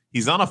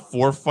 He's on a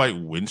 4-fight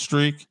win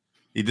streak.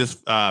 He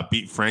just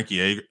beat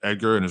Frankie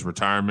Edgar in his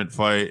retirement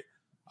fight.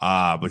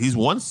 But he's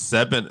won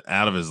 7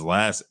 out of his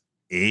last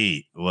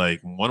 8. Like,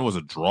 one was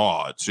a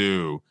draw,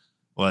 too.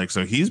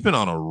 So he's been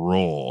on a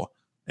roll.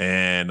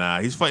 And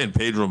he's fighting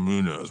Pedro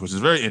Munoz, which is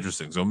very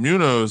interesting. So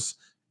Munoz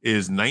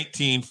is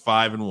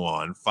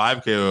 19-5-1,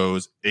 5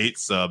 KOs, 8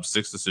 subs,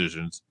 6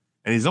 decisions,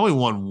 and he's only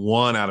won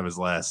 1 out of his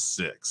last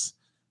 6.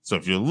 So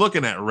if you're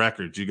looking at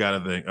records, you got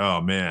to think, oh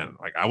man,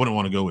 I wouldn't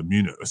want to go with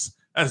Munoz.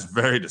 That's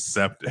very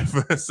deceptive.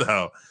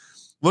 So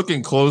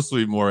looking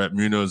closely more at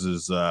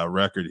Munoz's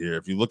record here,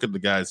 if you look at the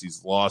guys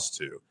he's lost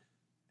to,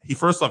 he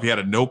had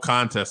a no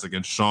contest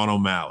against Sean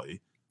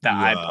O'Malley.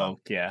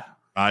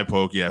 Eye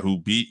poke, who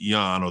beat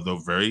Jan, although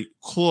very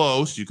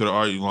close. You could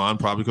argue Jan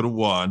probably could have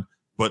won.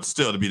 But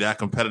still, to be that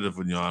competitive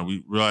with Jan,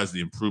 we realize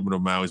the improvement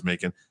O'Malley's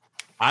making.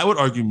 I would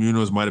argue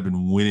Munoz might have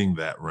been winning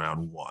that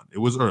round 1. It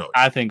was early.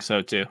 I think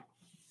so, too.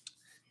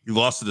 He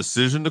lost the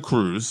decision to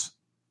Cruz.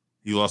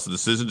 He lost the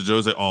decision to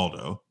Jose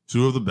Aldo,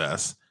 2 of the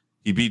best.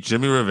 He beat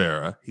Jimmy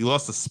Rivera. He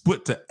lost a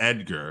split to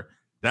Edgar.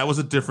 That was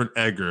a different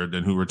Edgar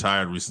than who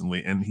retired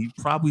recently, and he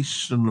probably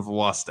shouldn't have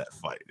lost that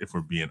fight, if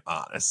we're being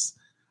honest.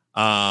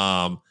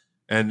 And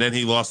then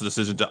he lost the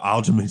decision to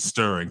Aljamain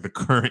Sterling, the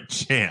current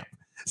champ.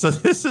 So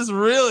this is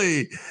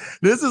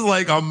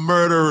like a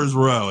murderer's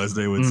row, as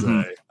they would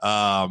say.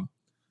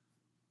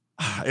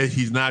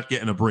 He's not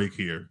getting a break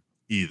here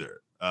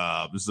either.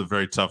 This is a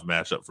very tough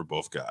matchup for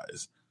both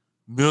guys.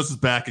 Munoz is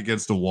back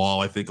against the wall,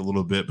 I think, a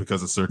little bit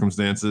because of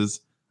circumstances.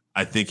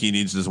 I think he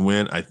needs this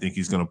win. I think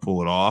he's going to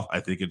pull it off. I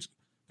think it's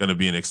going to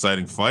be an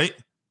exciting fight.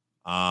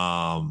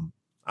 I'm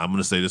going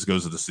to say this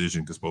goes to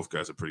decision because both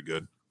guys are pretty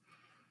good.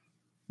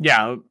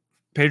 Yeah,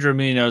 Pedro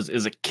Munoz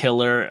is a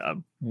killer,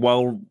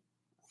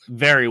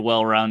 very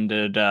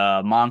well-rounded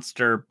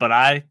monster, but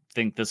I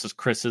think this is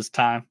Chris's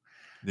time.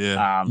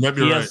 Yeah, you might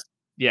be right.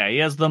 He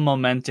has the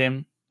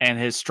momentum, and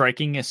his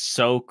striking is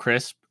so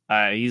crisp.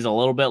 He's a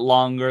little bit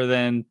longer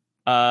than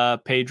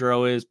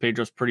Pedro is.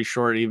 Pedro's pretty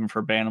short, even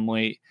for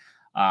bantamweight.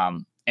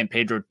 And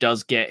Pedro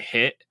does get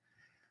hit.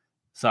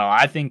 So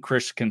I think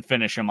Chris can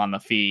finish him on the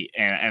feet.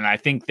 And I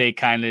think they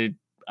kind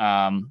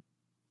of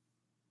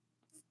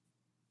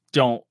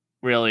don't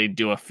really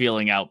do a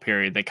feeling out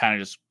period. They kind of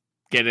just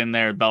get in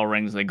there, bell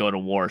rings, they go to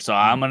war. So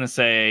I'm going to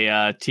say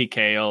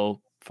TKO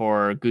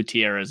for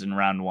Gutierrez in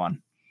round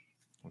 1.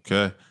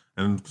 Okay.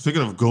 And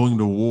speaking of going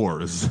to war,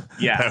 do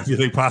you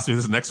think possibly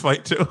this next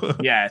fight too?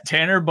 Yeah,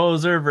 Tanner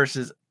Boser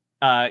versus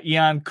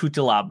Ian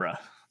Cutelaba.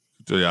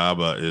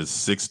 Cutelaba is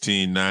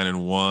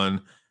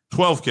 16-9-1,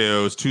 12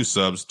 KOs, 2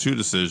 subs, 2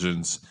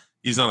 decisions.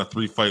 He's on a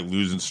 3-fight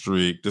losing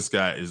streak. This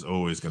guy is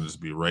always going to just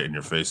be right in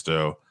your face,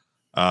 though.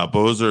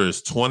 Boser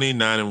is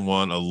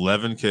 29-1,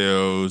 11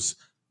 KOs,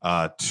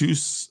 2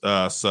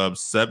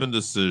 subs, 7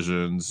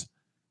 decisions.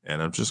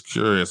 And I'm just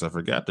curious, I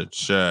forgot to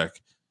check.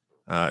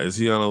 Is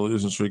he on a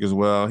losing streak as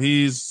well?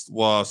 He's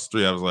lost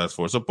 3 out of his last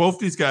 4. So both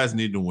these guys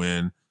need to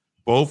win.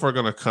 Both are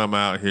going to come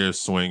out here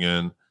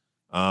swinging.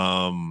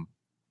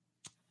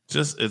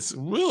 It's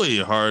really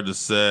hard to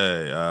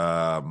say.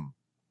 I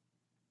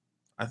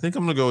think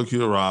I'm going to go with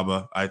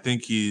Cutelaba. I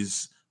think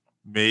he's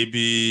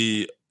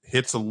maybe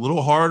hits a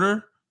little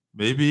harder.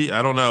 Maybe.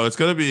 I don't know. It's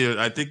going to be,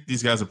 I think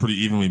these guys are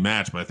pretty evenly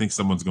matched, but I think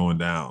someone's going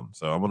down.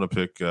 So I'm going to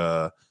pick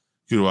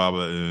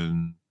Cutelaba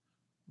in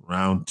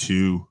round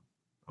 2.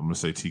 I'm going to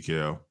say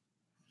TKO.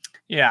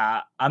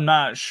 Yeah, I'm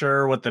not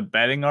sure what the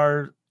betting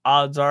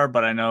odds are,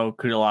 but I know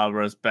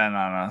Cutelaba has been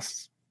on a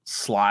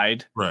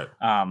slide. Right.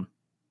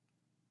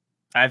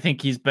 I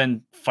think he's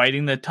been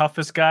fighting the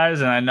toughest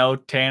guys, and I know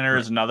Tanner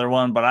is another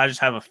one, but I just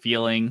have a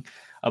feeling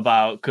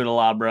about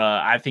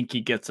Cutelaba. I think he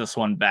gets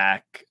one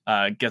back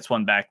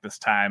this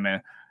time,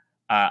 and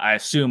I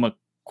assume a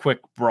quick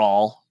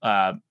brawl.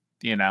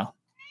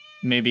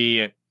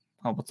 Maybe.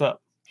 Oh, what's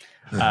up?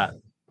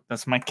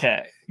 That's my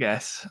cat,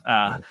 guys.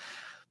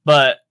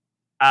 But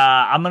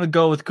I'm gonna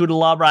go with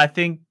Cutelaba. I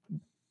think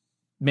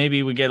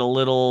maybe we get a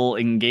little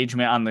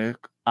engagement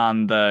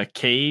on the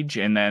cage,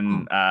 and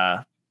then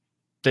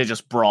they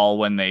just brawl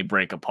when they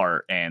break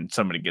apart, and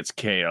somebody gets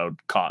KO'd,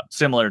 caught,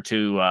 similar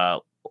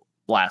to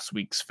last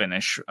week's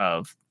finish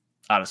of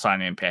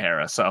Adesanya and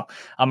Pereira. So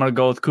I'm gonna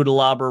go with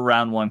Cutelaba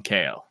round 1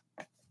 KO.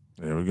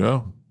 There we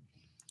go.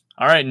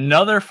 All right,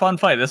 another fun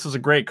fight. This was a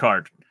great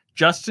card.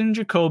 Justin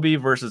Jacoby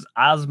versus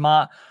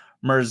Asmat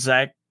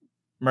Mirzakhanov.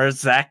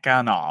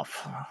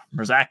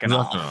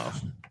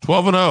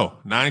 12-0,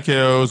 9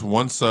 KOs,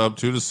 1 sub,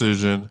 2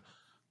 decision.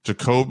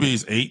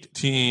 Jacoby's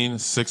 18,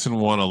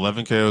 6-1,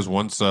 11 KOs,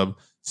 1 sub,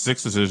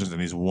 6 decisions,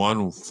 and he's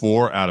won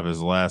 4 out of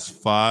his last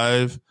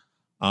 5.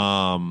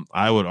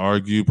 I would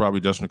argue probably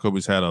Justin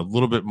Jacoby's had a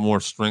little bit more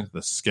strength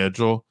of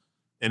schedule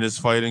in his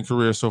fighting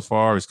career so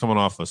far. He's coming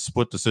off a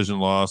split decision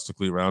loss to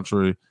Cleet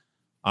Roundtree.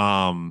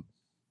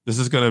 This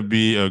is going to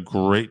be a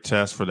great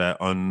test for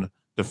that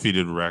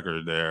undefeated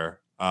record there.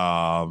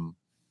 I'm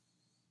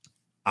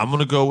going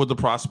to go with the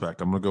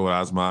prospect. I'm going to go with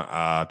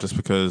Asmat just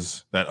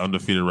because that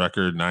undefeated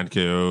record, 9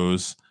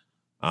 KOs.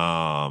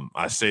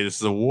 I say this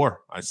is a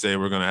war. I say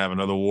we're going to have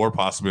another war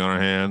possibly on our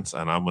hands,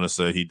 and I'm going to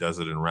say he does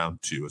it in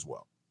round 2 as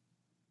well.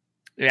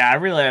 Yeah, I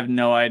really have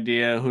no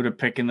idea who to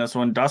pick in this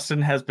one.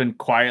 Dustin has been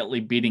quietly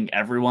beating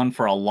everyone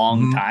for a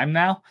long time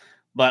now,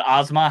 but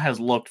Asmat has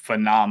looked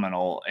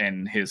phenomenal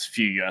in his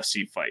few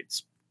UFC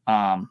fights.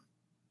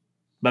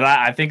 But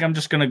I think I'm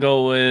just going to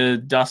go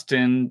with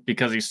Dustin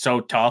because he's so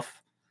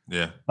tough.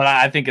 Yeah. But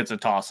I think it's a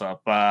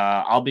toss-up.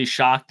 I'll be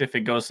shocked if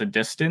it goes to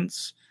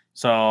distance.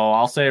 So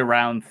I'll say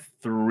round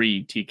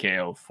 3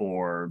 TKO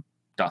for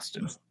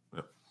Dustin.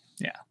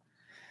 Yeah.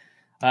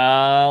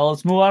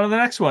 Let's move on to the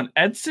next one.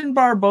 Edson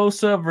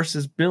Barbosa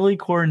versus Billy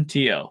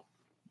Quarantillo.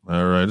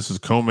 All right. This is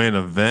co-main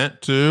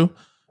event too.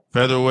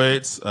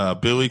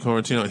 Featherweights. Billy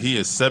Quarantillo. He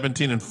is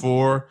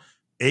 17-4,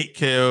 8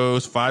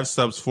 KOs, 5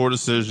 subs, 4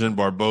 decision.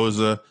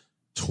 Barbosa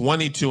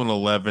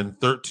 22-11,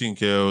 13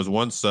 KOs,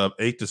 1 sub,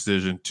 8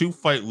 decision,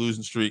 2-fight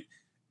losing streak,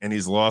 and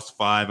he's lost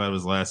 5 out of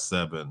his last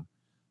 7.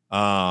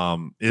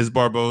 Is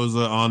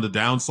Barbosa on the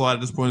downslide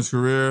at this point in his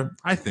career?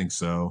 I think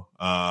so,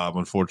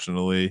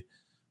 unfortunately.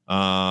 But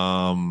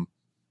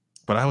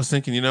I was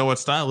thinking, you know what,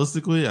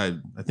 stylistically,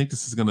 I think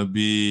this is going to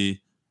be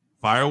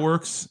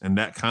fireworks, and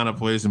that kind of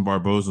plays in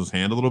Barbosa's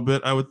hand a little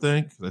bit, I would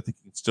think. I think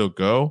he can still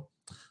go.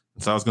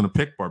 And so I was going to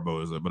pick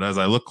Barbosa, but as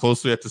I look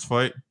closely at this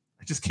fight,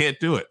 I just can't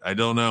do it. I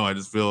don't know. I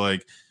just feel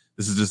like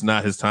this is just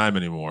not his time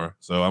anymore.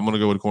 So I'm going to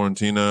go with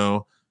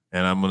Quarantino,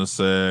 and I'm going to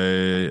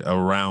say a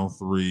round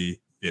 3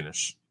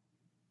 finish.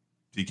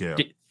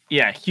 TKO.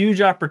 Yeah,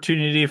 huge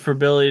opportunity for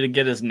Billy to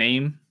get his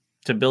name,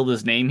 to build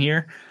his name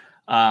here.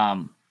 I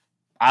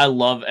I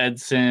love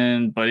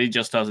Edson, but he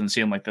just doesn't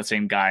seem like the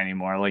same guy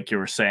anymore, like you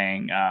were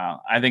saying.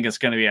 I think it's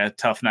going to be a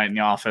tough night in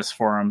the office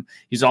for him.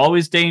 He's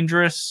always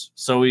dangerous,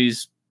 so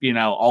he's,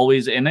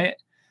 always in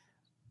it.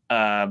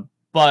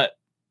 But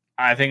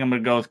I think I'm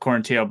going to go with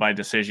Quarantillo by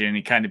decision.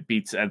 He kind of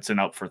beats Edson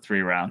up for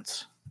 3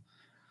 rounds.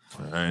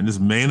 All right, and this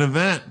main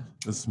event.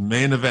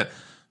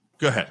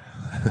 Go ahead.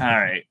 All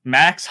right.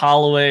 Max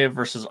Holloway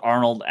versus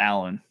Arnold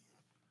Allen.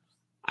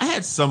 I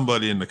had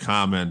somebody in the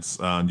comments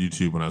on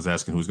YouTube when I was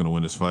asking who's going to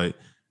win this fight.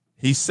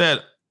 He said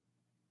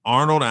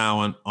Arnold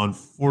Allen,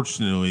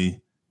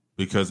 unfortunately,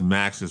 because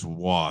Max is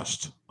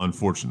washed,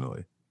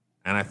 unfortunately.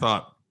 And I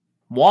thought,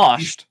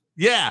 washed?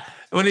 Yeah.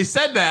 When he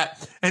said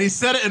that, and he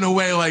said it in a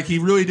way like he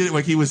really did it,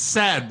 like he was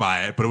sad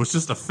by it, but it was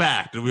just a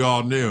fact that we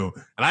all knew.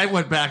 And I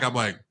went back, I'm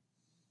like,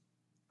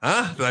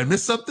 huh? Did I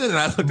miss something? And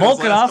I looked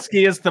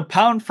Volkanovski is the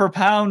pound for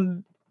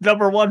pound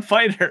 #1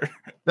 fighter.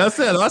 That's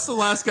it. That's the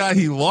last guy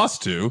he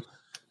lost to.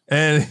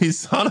 And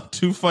he's on a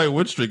 2-fight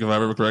win streak, if I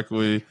remember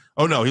correctly.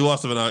 Oh, no, he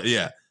lost to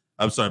yeah.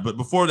 I'm sorry. But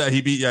before that,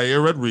 he beat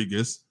Yair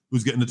Rodriguez,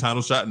 who's getting the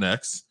title shot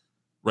next,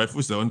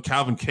 rightfully so, and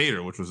Calvin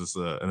Kattar, which was just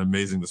an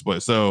amazing display.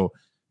 So,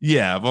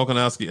 yeah,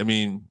 Volkanovski, I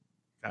mean,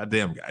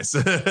 goddamn, guys.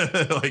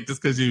 Like,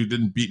 just because you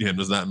didn't beat him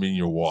does not mean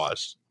you're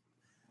washed.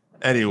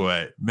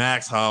 Anyway,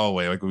 Max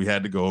Holloway, like we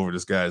had to go over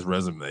this guy's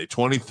resume.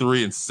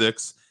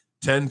 23-6,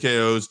 10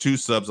 KOs, 2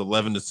 subs,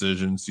 11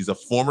 decisions. He's a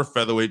former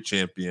featherweight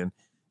champion.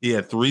 He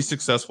had 3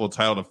 successful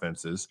title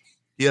defenses.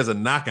 He has a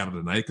knockout of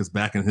the night because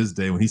back in his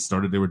day when he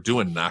started, they were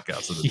doing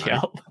knockouts of the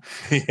night.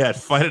 He had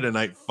fight of the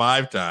night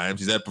 5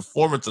 times. He's had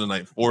performance of the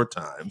night 4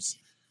 times.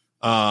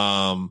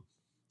 I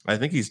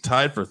think he's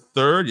tied for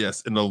 3rd,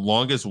 yes, in the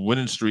longest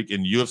winning streak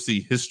in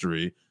UFC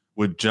history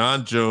with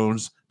John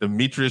Jones,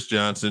 Demetrius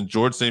Johnson,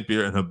 George St.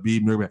 Pierre, and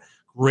Habib Nurmagomedov.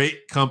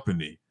 Great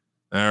company.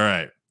 All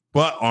right.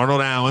 But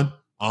Arnold Allen,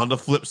 on the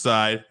flip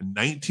side,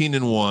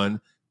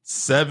 19-1.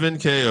 7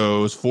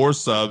 KOs, 4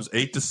 subs,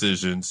 8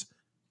 decisions,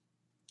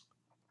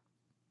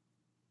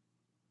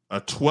 a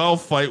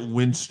 12-fight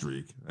win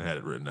streak. I had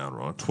it written down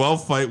wrong.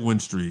 12-fight win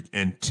streak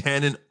and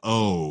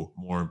 10-0,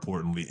 more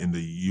importantly, in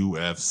the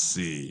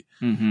UFC.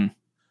 Mm-hmm.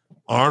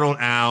 Arnold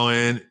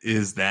Allen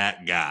is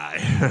that guy.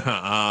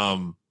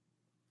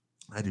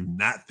 I do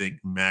not think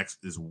Max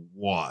is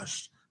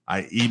washed.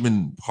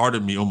 Part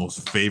of me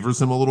almost favors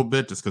him a little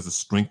bit just because of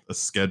strength of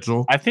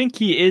schedule. I think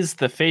he is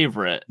the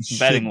favorite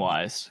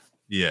betting-wise.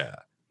 Yeah,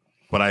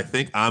 but I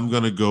think I'm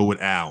going to go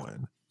with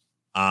Allen.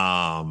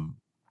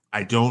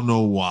 I don't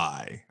know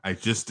why. I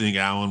just think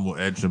Allen will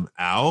edge him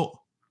out.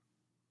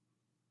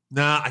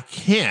 Nah, I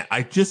can't.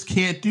 I just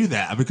can't do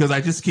that because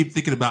I just keep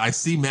thinking about I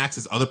see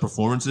Max's other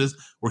performances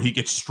where he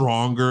gets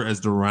stronger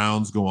as the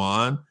rounds go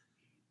on.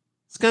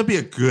 It's going to be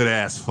a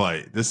good-ass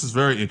fight. This is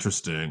very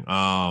interesting.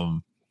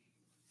 But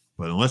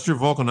unless you're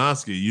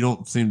Volkanovski, you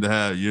don't seem to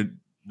have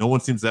no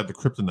one seems to have the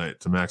kryptonite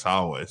to Max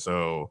Holloway.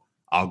 So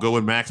I'll go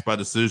with Max by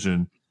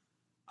decision.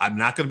 I'm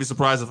not going to be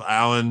surprised if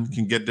Allen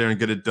can get there and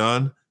get it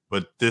done,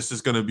 but this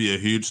is going to be a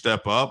huge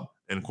step up.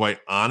 And quite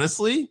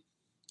honestly,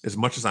 as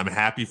much as I'm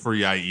happy for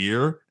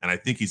Yair, and I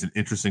think he's an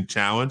interesting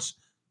challenge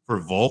for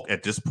Volk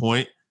at this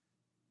point,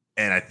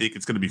 and I think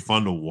it's going to be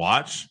fun to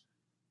watch.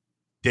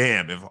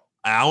 Damn, if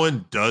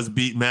Allen does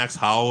beat Max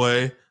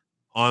Holloway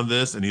on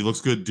this and he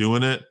looks good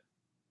doing it,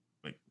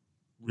 like,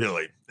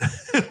 really,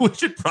 we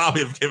should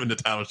probably have given the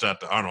title shot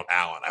to Arnold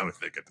Allen, I would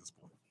think, at this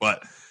point.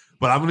 But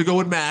I'm going to go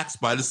with Max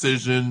by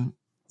decision.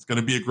 It's going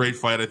to be a great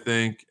fight, I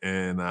think,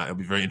 and it'll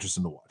be very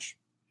interesting to watch.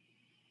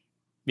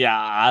 Yeah,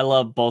 I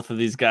love both of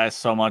these guys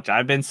so much.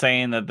 I've been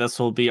saying that this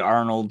will be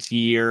Arnold's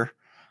year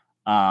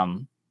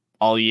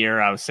all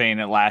year. I was saying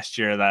it last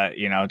year that,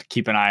 to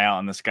keep an eye out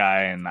on this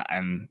guy.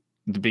 And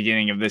the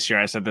beginning of this year,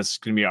 I said this is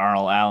going to be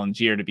Arnold Allen's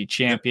year to be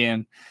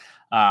champion.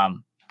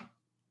 And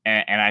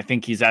I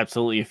think he's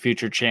absolutely a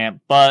future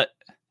champ. But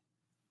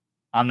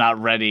I'm not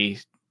ready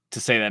to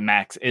say that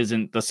Max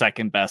isn't the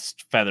second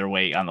best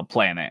featherweight on the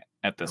planet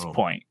at this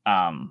point.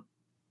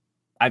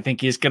 I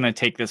think he's going to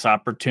take this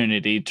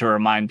opportunity to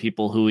remind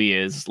people who he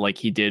is, like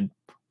he did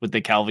with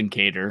the Calvin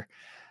Kattar.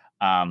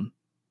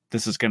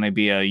 This is going to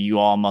be a you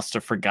all must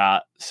have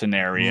forgot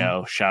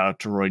scenario. Shout out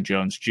to Roy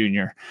Jones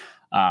Jr.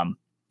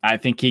 I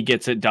think he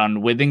gets it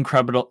done with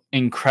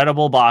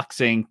incredible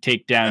boxing,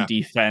 takedown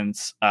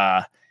defense.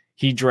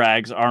 He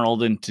drags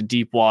Arnold into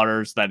deep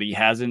waters that he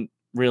hasn't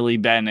really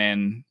been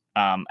in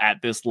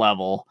at this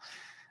level.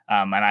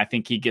 And I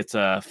think he gets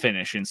a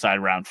finish inside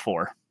round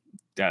 4.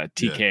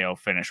 TKO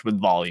finish with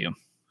volume.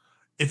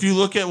 If you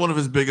look at one of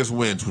his biggest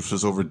wins, which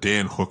was over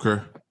Dan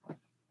Hooker,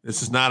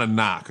 this is not a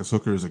knock because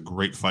Hooker is a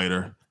great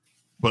fighter,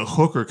 but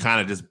Hooker kind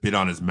of just bit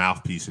on his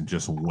mouthpiece and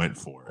just went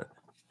for it.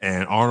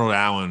 And Arnold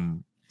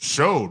Allen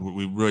showed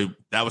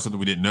that was something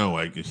we didn't know.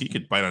 Like, he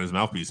could bite on his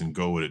mouthpiece and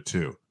go with it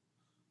too.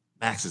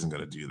 Max isn't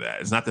going to do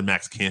that. It's not that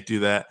Max can't do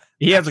that.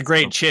 He has a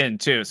great chin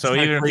too. So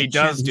even if he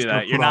does do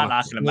that, you're not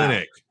knocking him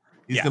out.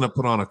 He's going to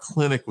put on a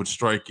clinic with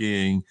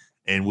striking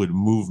and with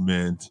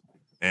movement.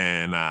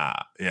 And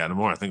the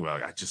more I think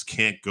about it, I just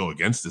can't go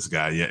against this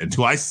guy yet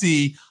until I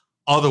see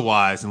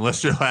Otherwise,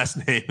 unless your last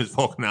name is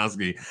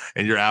Volkanovski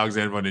and you're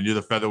Alexander and you're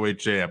the featherweight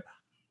champ,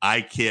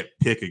 I can't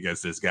pick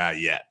against this guy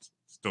yet.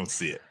 Just don't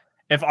see it.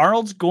 If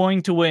Arnold's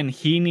going to win,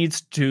 he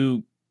needs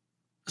to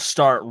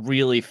start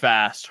really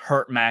fast,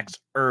 hurt Max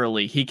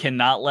early. He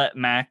cannot let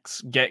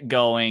Max get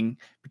going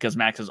because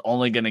Max is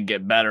only going to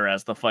get better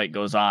as the fight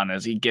goes on.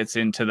 As he gets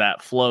into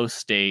that flow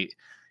state,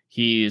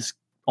 he's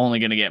only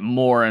going to get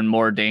more and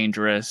more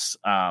dangerous.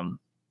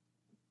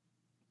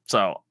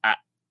 So I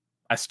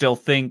still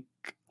think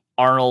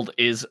Arnold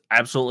is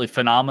absolutely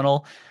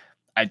phenomenal.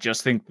 I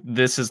just think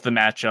this is the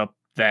matchup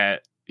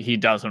that he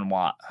doesn't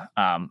want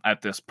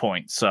at this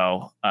point.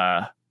 So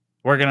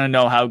we're going to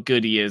know how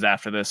good he is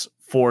after this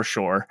for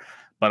sure.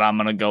 But I'm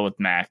going to go with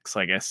Max.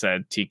 Like I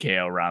said,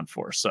 TKO round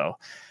 4. So,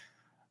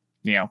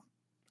 I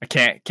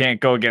can't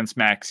go against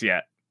Max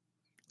yet.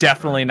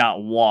 Definitely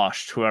not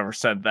washed, whoever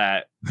said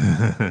that.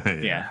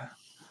 Yeah.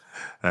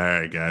 All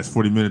right, guys.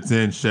 40 minutes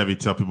in. Chevy,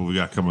 tell people we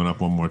got coming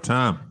up one more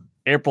time.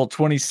 April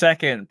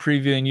 22nd,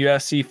 previewing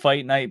UFC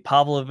Fight Night,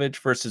 Pavlovich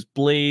versus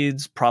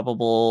Blades,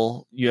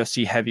 probable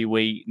UFC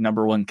heavyweight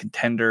 #1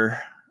 contender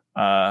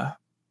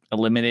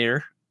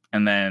eliminator.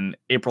 And then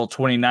April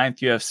 29th,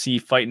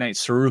 UFC Fight Night,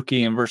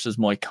 Sarukian versus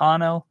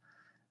Moicano.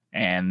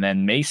 And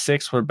then May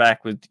 6th, we're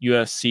back with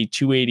UFC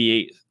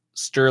 288,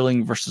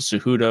 Sterling versus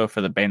Cejudo for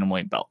the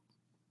bantamweight belt.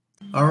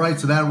 All right,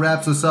 so that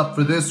wraps us up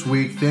for this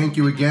week. Thank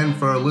you again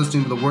for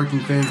listening to the Working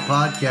Fans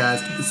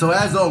Podcast. So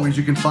as always,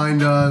 you can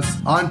find us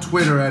on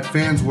Twitter at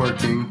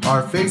FansWorking.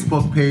 Our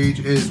Facebook page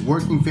is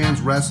Working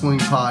Fans Wrestling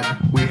Pod.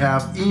 We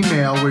have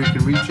email where you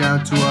can reach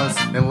out to us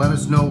and let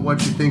us know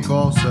what you think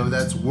also.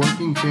 That's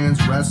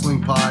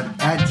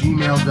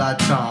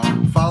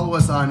workingfanswrestlingpod@gmail.com. Follow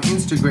us on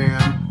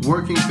Instagram,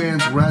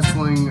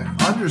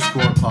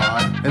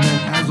 workingfanswrestling_pod. And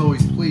then as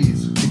always,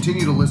 please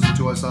continue to listen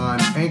to us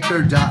on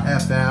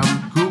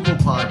Anchor.fm, Google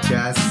Podcasts,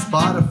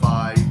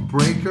 Spotify,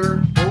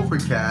 Breaker,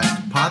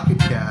 Overcast, Pocket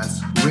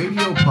Cast,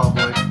 Radio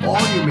Public,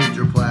 all your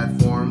major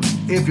platforms.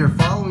 If you're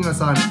following us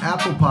on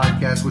Apple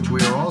Podcasts, which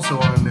we are also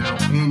on now,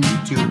 and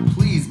YouTube,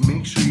 please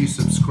make sure you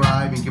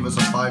subscribe and give us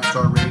a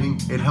 5-star rating.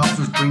 It helps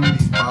us bring you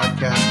these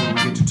podcasts where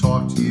we get to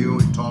talk to you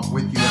and talk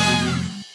with you every week.